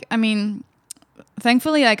 I'm like, I mean,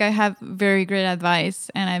 thankfully, like I have very great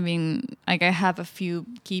advice, and I mean, like I have a few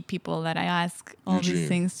key people that I ask all Eugene. these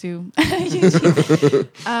things to. Eugene.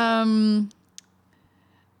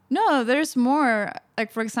 No, there's more.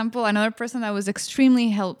 Like for example, another person that was extremely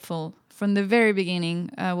helpful from the very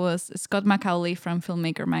beginning was Scott McCauley from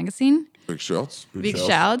Filmmaker Magazine. Big shouts. Big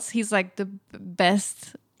shouts. He's like the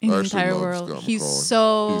best in I the actually entire love world. Scott He's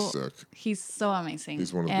McCauley. He's sick. he's so amazing.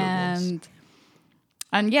 He's one of the good ones.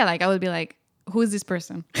 And yeah, like I would be like, who is this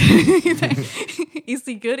person? Is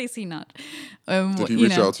he good? Is he not? Did he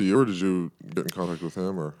reach out to you, or did you get in contact with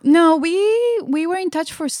him? Or No, we were in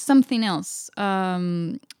touch for something else.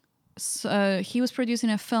 he was producing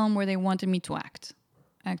a film where they wanted me to act,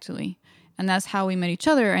 actually, and that's how we met each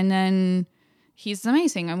other. And then he's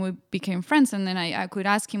amazing, and we became friends. And then I could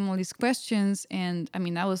ask him all these questions, and I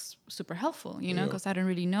mean that was super helpful, you know, because I don't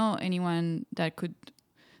really know anyone that could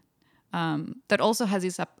that also has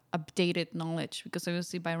this updated knowledge, because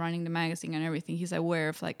obviously by running the magazine and everything, he's aware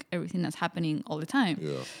of like everything that's happening all the time.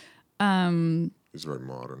 He's very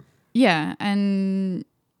modern. Yeah, and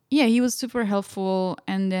yeah, he was super helpful.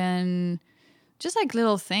 And then just like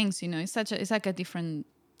little things, you know, it's like a different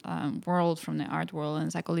world from the art world, and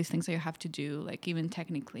it's like all these things that you have to do, like even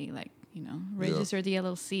technically, like, you know, register the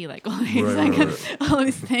LLC, like all these all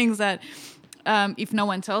these things that if no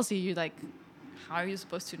one tells you, you're like, how are you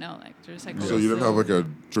supposed to know? Like there's like So you didn't have like a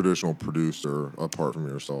traditional producer apart from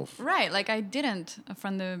yourself, right? Like I didn't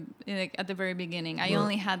from the like at the very beginning. I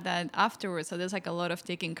only had that afterwards. So there's like a lot of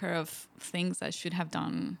taking care of things I should have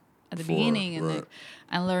done at the beginning, and like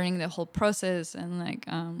and learning the whole process. And like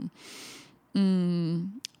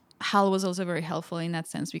Hal was also very helpful in that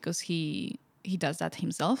sense, because he does that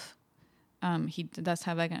himself. He does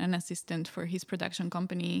have like an assistant for his production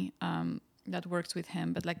company that works with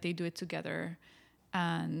him, but like they do it together.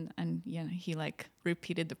 And yeah, he like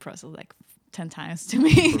repeated the process like 10 times to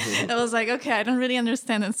me. I was like, okay, I don't really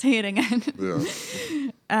understand, and say it again.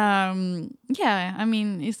 Yeah, I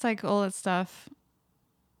mean, it's like all that stuff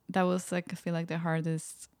that was like, I feel like the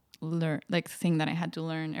hardest thing that I had to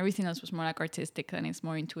learn. Everything else was more like artistic, and it's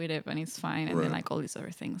more intuitive, and it's fine. And then like all these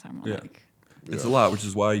other things are more like it's a lot, which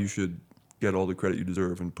is why you should get all the credit you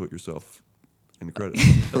deserve and put yourself in the credits.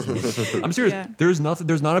 I'm serious. Yeah. There's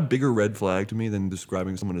not a bigger red flag to me than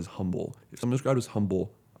describing someone as humble. If someone described as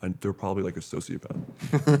humble, they're probably like a sociopath.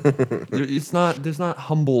 There's not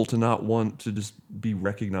humble to not want to just be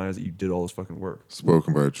recognized that you did all this fucking work.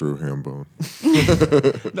 Spoken by a true ham bone.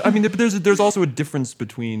 I mean, there's also a difference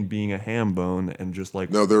between being a ham bone and just like.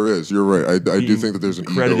 No, there is. You're right. I do think that there's an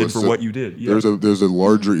credited ego for what you did. Yeah. There's a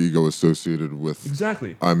larger ego associated with.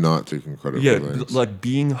 Exactly. I'm not taking credit for things. Like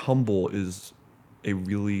being humble is a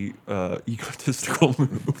really egotistical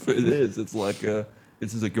move. It is. It's like a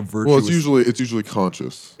virtuous. Well, it's usually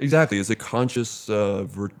conscious. Exactly, it's a conscious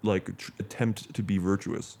attempt to be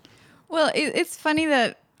virtuous. Well, it's funny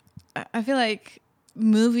that I feel like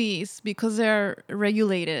movies, because they're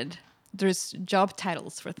regulated, there's job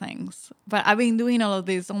titles for things. But I've been doing all of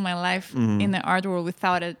this all my life in the art world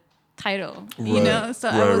without a title, you know?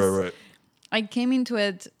 So I came into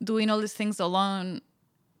it doing all these things alone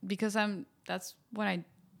because that's what I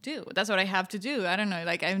do. That's what I have to do. I don't know.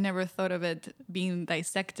 Like I've never thought of it being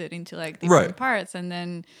dissected into like different parts. And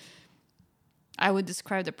then I would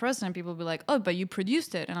describe the process, and people would be like, "Oh, but you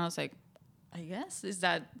produced it," and I was like, "I guess is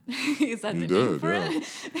that the name for it?"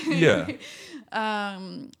 Yeah.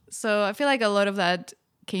 So I feel like a lot of that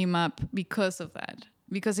came up because of that.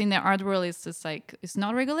 Because in the art world, it's just like it's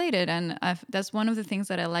not regulated, and that's one of the things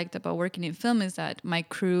that I liked about working in film, is that my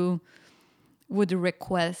crew would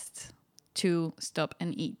request to stop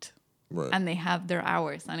and eat. Right. And they have their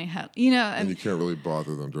hours, and I have, you know, and you can't really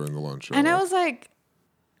bother them during the lunch hour. And I was like,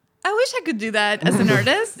 I wish I could do that as an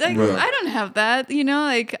artist. Like, I don't have that, you know,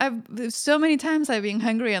 like so many times I've been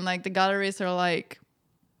hungry, and like the galleries are like,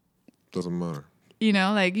 doesn't matter. You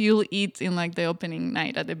know, like you'll eat in like the opening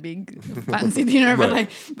night at a big fancy dinner,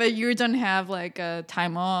 but you don't have like a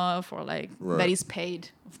time off or like that is paid,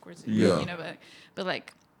 of course. You know, but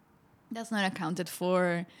like that's not accounted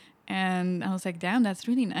for. And I was like, damn, that's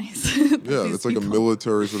really nice. It's like a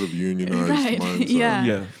military sort of unionized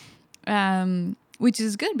mindset. Which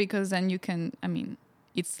is good, because then you can, I mean,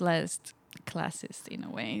 it's less classist in a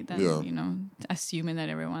way than, you know, assuming that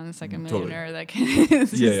everyone's like a millionaire that can.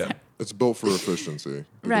 It's built for efficiency.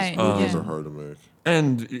 Right. Movies are hard to make.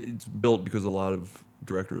 And it's built because a lot of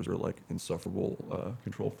directors are like insufferable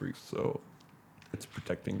control freaks. So it's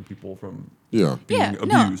protecting people from being abused.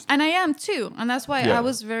 No, and I am too. And that's why I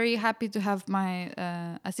was very happy to have my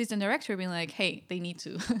assistant director being like, hey, they need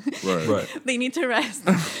to. They need to rest.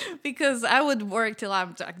 Because I would work till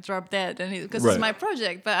I'm drop dead, and because it's my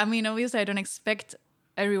project. But I mean, obviously I don't expect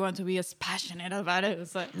everyone to be as passionate about it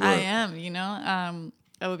as I am, you know?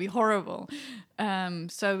 That would be horrible. So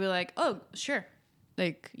I'd be like, oh, sure.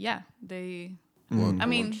 Like, yeah, they... I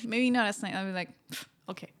mean, maybe not as nice. I'd be like...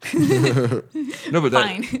 Okay. No, but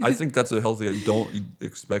I think that's a healthy. Don't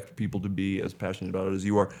expect people to be as passionate about it as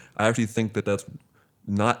you are. I actually think that's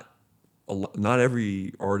not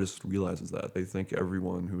every artist realizes that. They think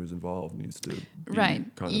everyone who is involved needs to be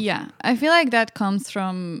kind of, yeah. I feel like that comes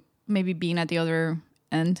from maybe being at the other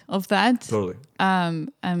end of that. Totally.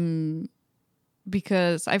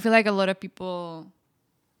 Because I feel like a lot of people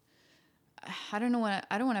I don't know what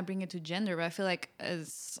I don't want to bring it to gender, but I feel like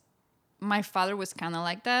as my father was kind of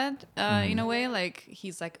like that in a way. Like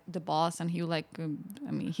he's like the boss, and he would like I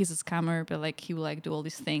mean he's a scammer, but like he would like do all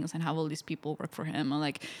these things and have all these people work for him,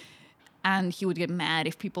 and he would get mad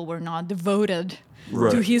if people were not devoted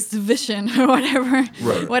to his vision or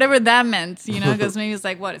whatever that meant, because maybe it's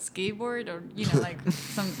like what, a skateboard or like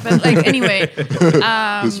some, but like anyway,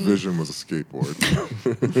 his vision was a skateboard.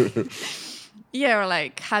 yeah, or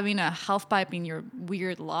like having a half pipe in your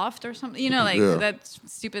weird loft or something, that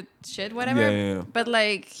stupid shit, whatever. Yeah. But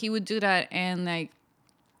like he would do that, and like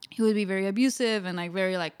he would be very abusive and like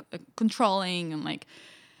very like controlling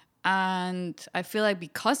and I feel like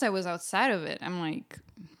because I was outside of it, I'm like,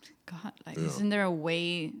 God, like isn't there a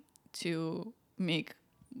way to make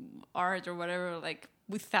art or whatever like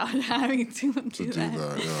without having to do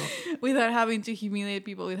that, without having to humiliate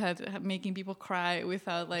people, without making people cry,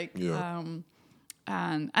 without like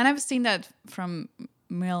and I've seen that from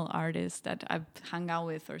male artists that I've hung out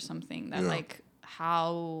with or something, that like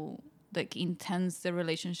how like intense the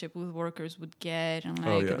relationship with workers would get, and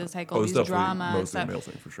like there's like all these drama and stuff. Male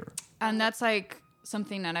thing for sure. And that's like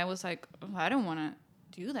something that I was like, I don't want to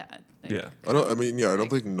do that. Like, I don't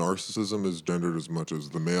think narcissism is gendered as much as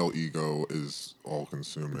the male ego is all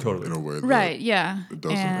consuming in a way that it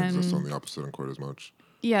doesn't exist on the opposite end quite as much.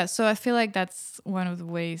 Yeah, so I feel like that's one of the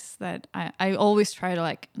ways that I always try to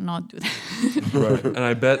like not do that. Right. And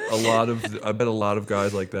I bet a lot of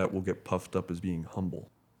guys like that will get puffed up as being humble.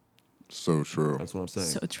 So true. That's what I'm saying.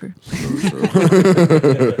 So true. So true.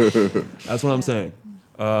 That's what I'm saying.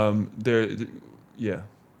 Don't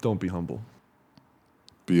be humble.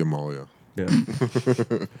 Be Amalia. Yeah.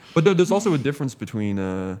 But there's also a difference between,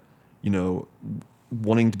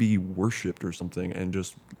 wanting to be worshipped or something and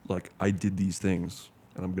just like, I did these things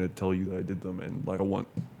and I'm going to tell you that I did them. And like, I want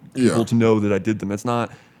people to know that I did them. It's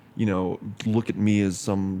not, look at me as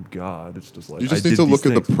some god. It's just like, you just need to look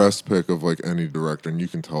at the press pic of like any director and you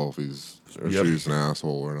can tell if he's or she's an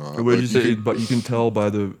asshole or not. What did you say? But you can tell by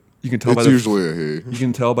the... It's usually a he. You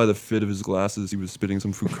can tell by the fit of his glasses he was spitting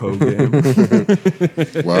some Foucault game.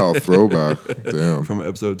 Wow, throwback. Damn. From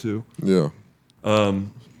episode 2. Yeah.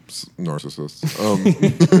 Narcissists.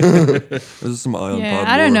 This is some Ion Pod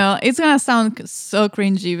I don't know. It's gonna sound so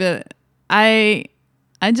cringy, but I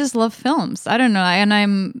just love films. I don't know, and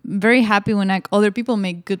I'm very happy when like other people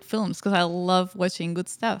make good films because I love watching good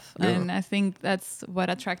stuff, and I think that's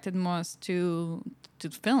what attracted most to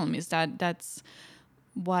film, is that's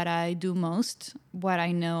what I do most, what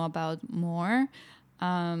I know about more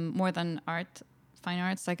than art, fine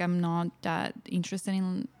arts. Like I'm not that interested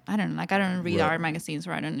in, I don't read art magazines,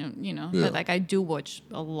 or I don't know, but like I do watch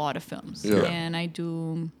a lot of films, and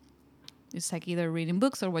it's like either reading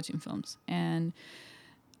books or watching films, and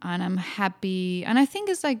I'm happy, and I think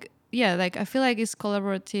it's like, like I feel like it's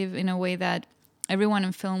collaborative in a way that everyone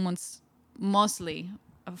in film wants, mostly,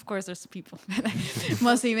 of course there's people,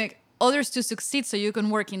 mostly make others to succeed so you can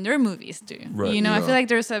work in their movies too. Right. I feel like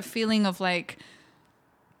there's a feeling of like,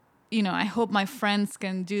 I hope my friends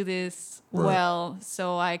can do this well,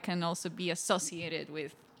 so I can also be associated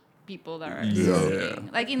with people that are succeeding.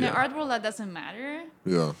 Like in the art world, that doesn't matter.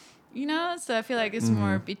 Yeah. So I feel like it's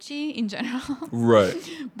more bitchy in general. Right.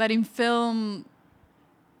 But in film,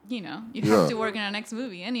 you have to work in our next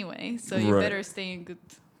movie anyway, so you better stay in good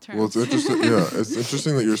terms. Well, it's interesting. It's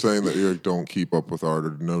interesting that you're saying that you don't keep up with art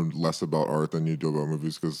or know less about art than you do about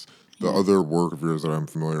movies, because the other work of yours that I'm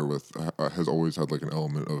familiar with has always had like an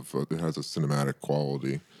element of it has a cinematic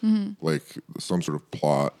quality, like some sort of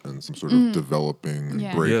plot and some sort of developing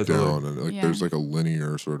breakdown, and like there's like a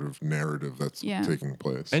linear sort of narrative that's taking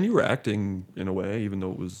place. And you were acting in a way, even though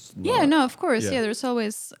it was not. Yeah, no, of course. Yeah, there's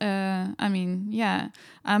always. I'm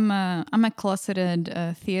a closeted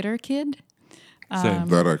theater kid.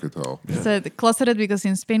 That I could tell. Yeah. So closeted because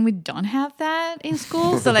in Spain we don't have that in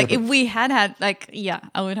school. So like if we had like,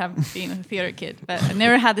 I would have been a theater kid, but I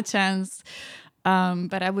never had the chance.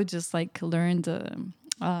 But I would just like learn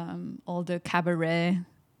all the cabaret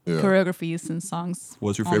choreographies and songs.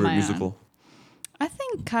 What's your favorite musical? I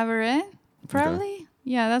think Cabaret, probably. Okay.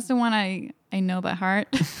 Yeah, that's the one I know by heart.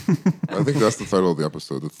 I think that's the title of the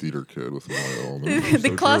episode, The Theater Kid with Amalia Ulman.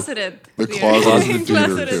 The closeted. The closeted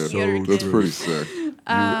theater kid. That's pretty sick.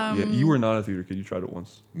 You were not a theater kid. You tried it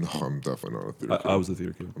once. No, I'm definitely not a theater kid. I was a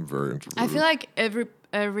theater kid. I'm very introverted. I feel like every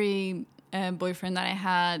boyfriend that I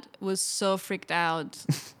had was so freaked out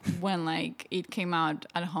when like it came out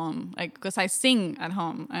at home, like because I sing at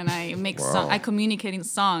home and I make I communicate in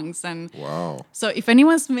songs, and so if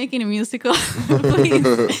anyone's making a musical,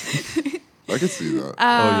 please. I could see that.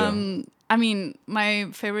 I mean, my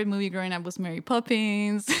favorite movie growing up was Mary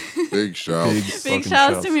Poppins. Big shouts. Big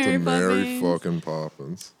shouts to Mary to Mary Poppins. fucking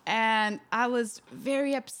Poppins. And I was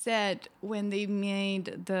very upset when they made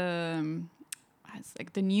it's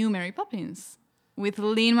like the new Mary Poppins with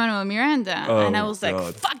Lin-Manuel Miranda. And I was like,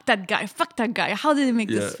 God. fuck that guy. How did they make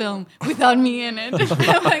this film without me in it?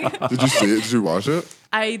 Like, Did you see it? Did you watch it?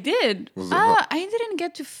 I did. Was it I didn't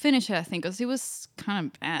get to finish it, I think, because it was kind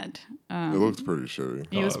of bad. It looked pretty shitty.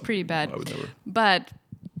 It was pretty bad. I would never. But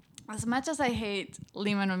as much as I hate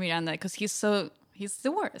Lin-Manuel Miranda, because he's the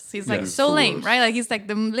worst. He's like he's so the lame, worst. right? Like he's like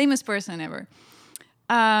the lamest person ever.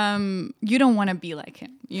 You don't want to be like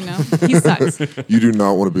him, you know? He sucks. You do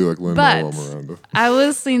not want to be like Lin-Manuel But Miranda. I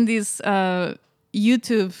was in this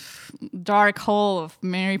YouTube dark hole of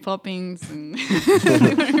Mary Poppins and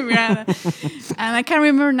Miranda. And I can't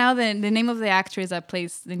remember now the name of the actress that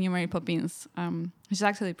plays the new Mary Poppins. She's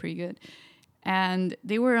actually pretty good. And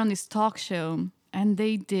they were on this talk show and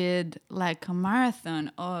they did like a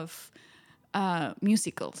marathon of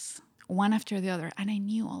musicals, one after the other. And I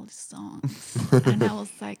knew all the songs. And I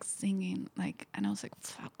was like singing, like, and I was like,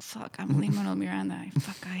 fuck, I'm Lin-Manuel Miranda.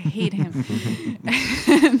 I hate him.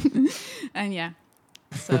 and yeah.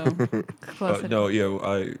 So close it.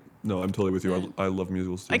 I'm totally with you. I love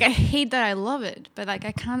musicals too. Like I hate that I love it, but like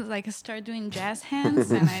I can't like start doing jazz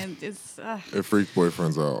hands and it's It freaked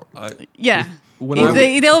boyfriends out. yeah. When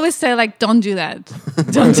I- They always say like don't do that,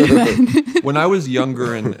 don't do that. When I was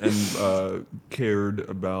younger and cared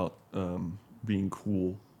about being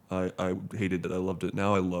cool, I hated it. I loved it.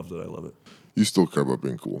 Now I love that I love it. You still care about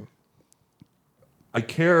being cool. I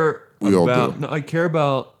care We all about. do. No, I care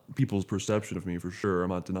about people's perception of me for sure. I'm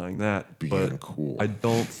not denying that. Being but cool. I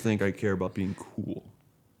don't think I care about being cool.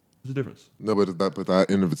 There's a difference. No, but that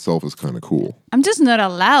in of itself is kind of cool. I'm just not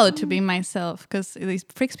allowed to be myself because it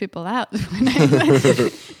freaks people out.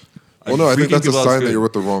 Well, no, I think Freaking that's a people out's sign that good. you're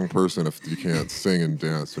with the wrong person if you can't sing and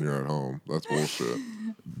dance when you're at home. That's bullshit.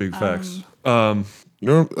 Big facts. You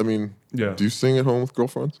know, I mean, Yeah. do you sing at home with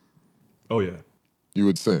girlfriends? Oh yeah. You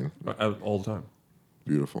would sing. All the time.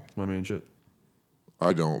 Beautiful. My main shit.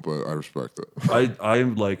 I don't, but I respect it.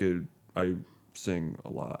 I'm like I sing a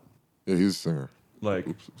lot. Yeah, he's a singer. Like,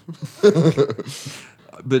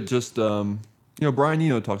 but just Brian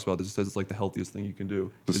Eno talks about this. He says it's like the healthiest thing you can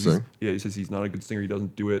do. To 'Cause sing? he says he's not a good singer. He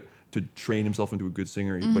doesn't do it to train himself into a good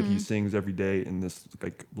singer, but he sings every day in this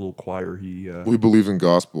like little choir. He Well, he believes in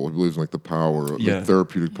gospel. He believes in like the power, Yeah. the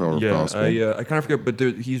therapeutic power of yeah, gospel. I kind of forget, but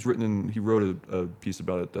he wrote a piece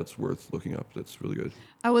about it that's worth looking up. That's really good.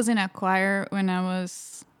 I was in a choir when I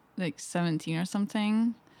was like 17 or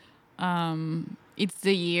something. It's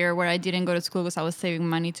the year where I didn't go to school because I was saving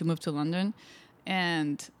money to move to London.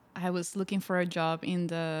 And I was looking for a job in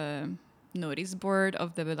the notice board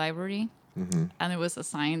of the library. And there was a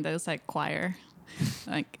sign that was like choir.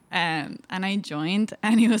 And I joined,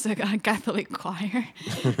 and it was like a Catholic choir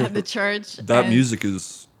at the church. That and music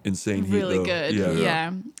is insane. really though. good. Yeah.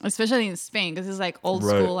 Yeah. Especially in Spain because it's like old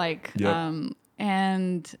Right. school, like Yep.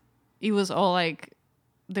 and it was all like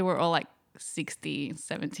they were all like 60,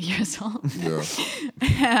 70 years old. Yeah.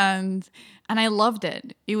 and I loved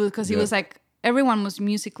it. It was because it was like everyone was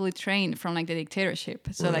musically trained from like the dictatorship.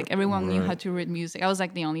 So like everyone knew how to read music. I was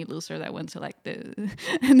like the only loser that went to like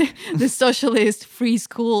the socialist free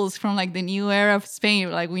schools from like the new era of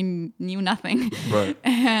Spain. Like we knew nothing. Right.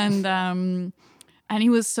 And it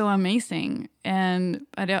was so amazing. And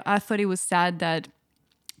I thought it was sad that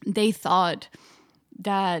they thought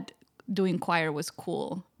that doing choir was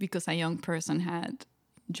cool because a young person had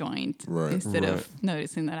joined Right. instead Right. of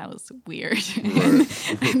noticing that I was weird and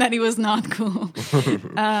that it was not cool.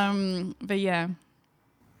 But yeah.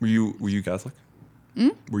 Were you Catholic?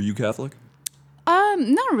 Were you Catholic?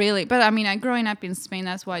 Not really, but I mean, growing up in Spain,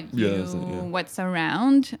 that's what what's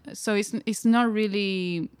around. So it's not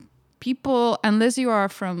really people, unless you are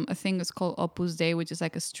from a thing that's called Opus Dei, which is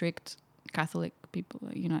like a strict Catholic people.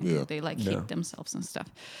 You know, Yeah. they like hate themselves and stuff.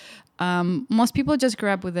 Most people just grew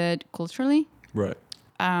up with it culturally, Right.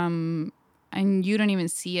 and you don't even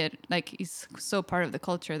see it. Like it's so part of the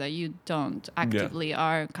culture that you don't actively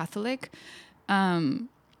are Catholic.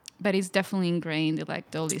 But it's definitely ingrained, like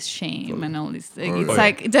all this shame and all this. Like, it's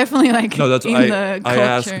like definitely like No, that's in the I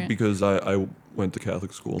culture. asked because I went to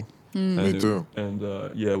Catholic school. Me too. And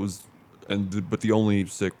it was, but the only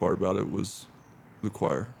sick part about it was the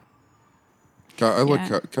choir. I like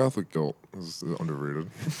Yeah. Catholic guilt. Is underrated.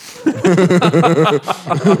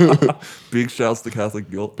 Big shouts to Catholic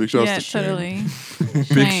guilt. Big shouts Yeah, to shame. totally. Big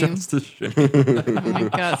Shame. shouts to shame. Oh my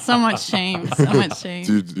god, so much shame, so much shame.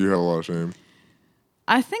 Do you have a lot of shame?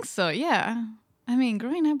 I think so. Yeah, I I mean,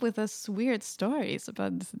 growing up with those weird stories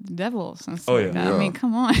about the devils and stuff Oh, like yeah. that. Yeah. I mean,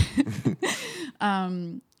 come on.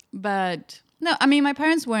 But no, I mean, my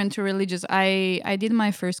parents weren't too religious. I did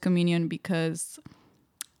my first communion because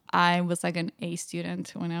I was like an A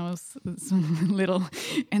student when I was little,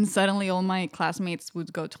 and suddenly all my classmates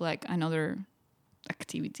would go to like another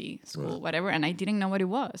activity, school, whatever, and I didn't know what it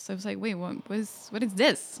was. So I was like, wait, what is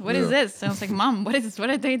this? What is Yeah. this? And I was like, Mom, what is this? What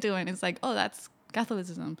are they doing? It's like, oh, that's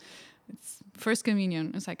Catholicism. It's first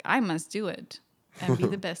communion. It's like, I must do it and be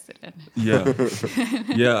the best at it. Yeah.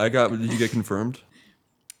 Yeah, did you get confirmed?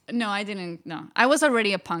 No, I didn't. No, I was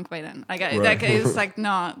already a punk by then. Like, Right. like it was like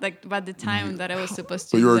no, like by the time that I was supposed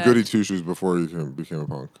to. But you were do a that- goody two shoes before you became a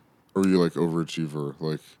punk, or were you like overachiever,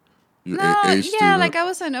 like you No, A yeah, student? like I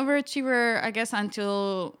was an overachiever, I guess,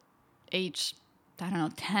 until age, I don't know,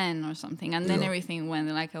 10 or something, and then Yeah. everything went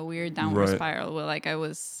in like a weird downward Right. spiral where like I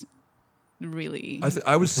was really.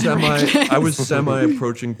 I was semi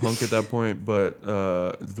approaching punk at that point, but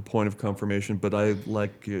the point of confirmation. But I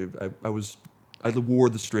wore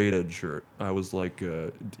the straight edge shirt. I was like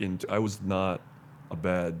I was not a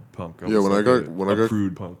bad punk. Yeah, was when like I got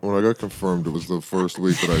prude punk. when I got confirmed, it was the first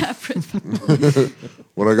week that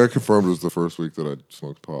when I got confirmed, it was the first week that I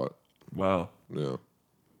smoked pot. Wow. Yeah,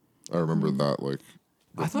 I remember that. Like,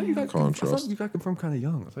 I thought you got contrast. confirmed kind of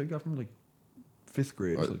young. I thought you got from like 5th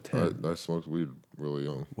grade, so 10. I smoked weed really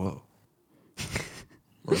young. Whoa.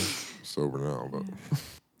 I'm sober now, but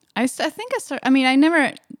think I started. I mean, I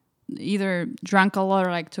never either drank a lot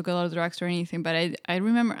or like took a lot of drugs or anything, but I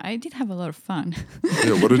remember I did have a lot of fun.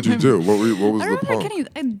 yeah. What did you do? What was I the remember punk?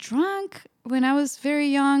 I drank when I was very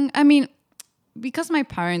young. I mean, because my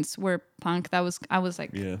parents were punk, I was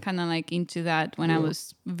like Yeah. kind of like into that when I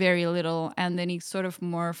was very little, and then it sort of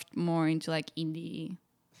morphed more into like indie,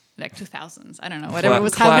 like 2000s. I don't know, whatever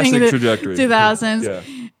was happening in the classic trajectory. 2000s.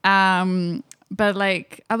 Yeah. But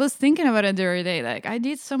like I was thinking about it the other day. Like I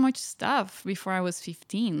did so much stuff before I was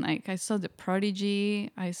 15. Like I saw the Prodigy.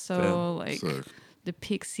 I saw Damn. like Sick. the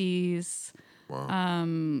Pixies. Wow.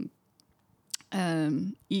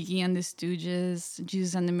 Iggy and the Stooges,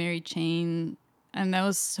 Jesus and the Mary Chain, and I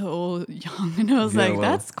was so young, and I was Yeah, like, wow.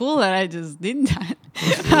 "That's cool that I just did that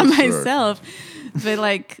really sick. myself." But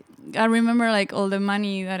like, I remember like all the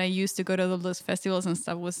money that I used to go to all those festivals and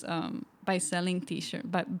stuff was by selling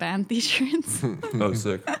band T-shirts. Oh,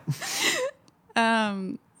 sick.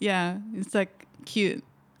 Yeah, it's like cute,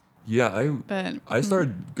 Yeah, but I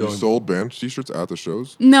started You going. sold band T-shirts at the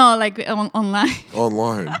shows no, like online.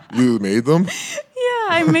 online. You made them Yeah,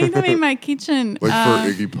 I made them in my kitchen. like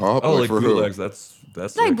for Iggy Pop. Oh, like for bootlegs. That's like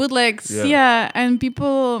sick. bootlegs, Yeah. yeah. And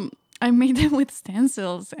people, I made them with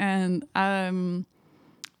stencils, and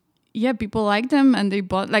yeah, people liked them, and they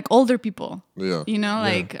bought, like older people, who? Yeah. you know,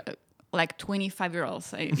 like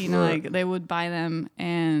 25-year-olds, you know, Right. like they would buy them,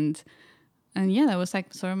 and yeah, that was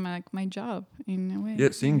like sort of my job in a way. Yeah,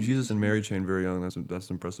 seeing Jesus and Mary Chain very young, that's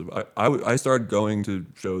impressive. I started going to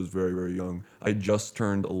shows very, very young. I just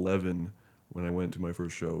turned 11 when I went to my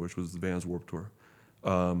first show, which was the Vans Warped Tour.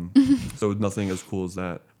 So nothing as cool as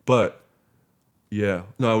that. But, yeah.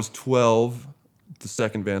 No, I was 12, the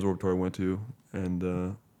second Vans Warped Tour I went to,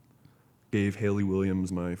 and gave Haley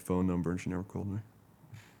Williams my phone number, and she never called me.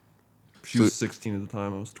 She was 16 at the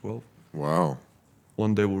time, I was 12. Wow.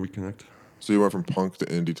 One day we'll reconnect. So you went from punk to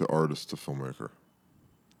indie to artist to filmmaker.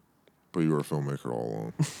 But you were a filmmaker all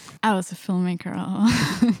along. I was a filmmaker.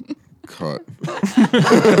 Cut.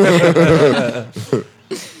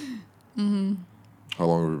 How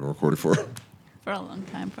long have we been recording for? For a long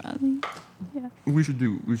time, probably. We should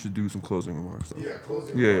do some closing remarks though. Yeah,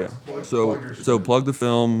 closing remarks. So plug the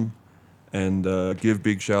film and give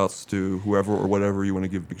big shouts to whoever or whatever you want to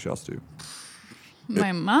give big shouts to.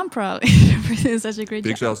 My mom probably for doing such a great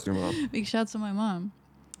Big job. shouts to your mom. Big shouts to my mom.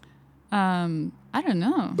 I don't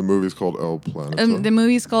know. The movie's called El Planeta. The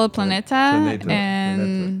movie is called Planeta, Planeta.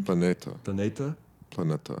 and Planeta. Planeta?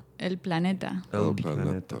 Planeta. El Planeta. El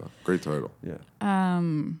Planeta. Great title. Yeah.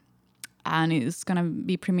 And it's gonna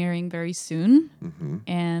be premiering very soon, Mm-hmm.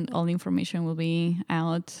 and all the information will be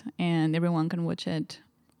out, and everyone can watch it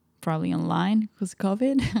probably online because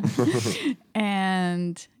COVID.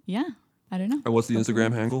 And yeah, I don't know. And what's the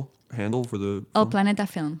Instagram handle for the El film? Planeta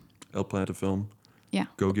Film. El Planeta Film. Yeah.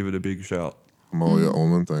 Go give it a big shout. Amalia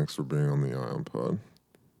Ulman, thanks for being on the Ion Pod.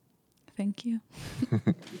 Thank you.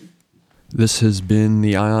 This has been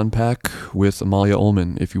the Ion Pack with Amalia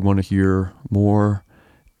Ulman. If you want to hear more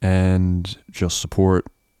and just support,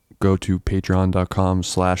 go to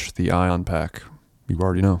patreon.com/the Ion Pack. You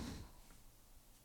already know.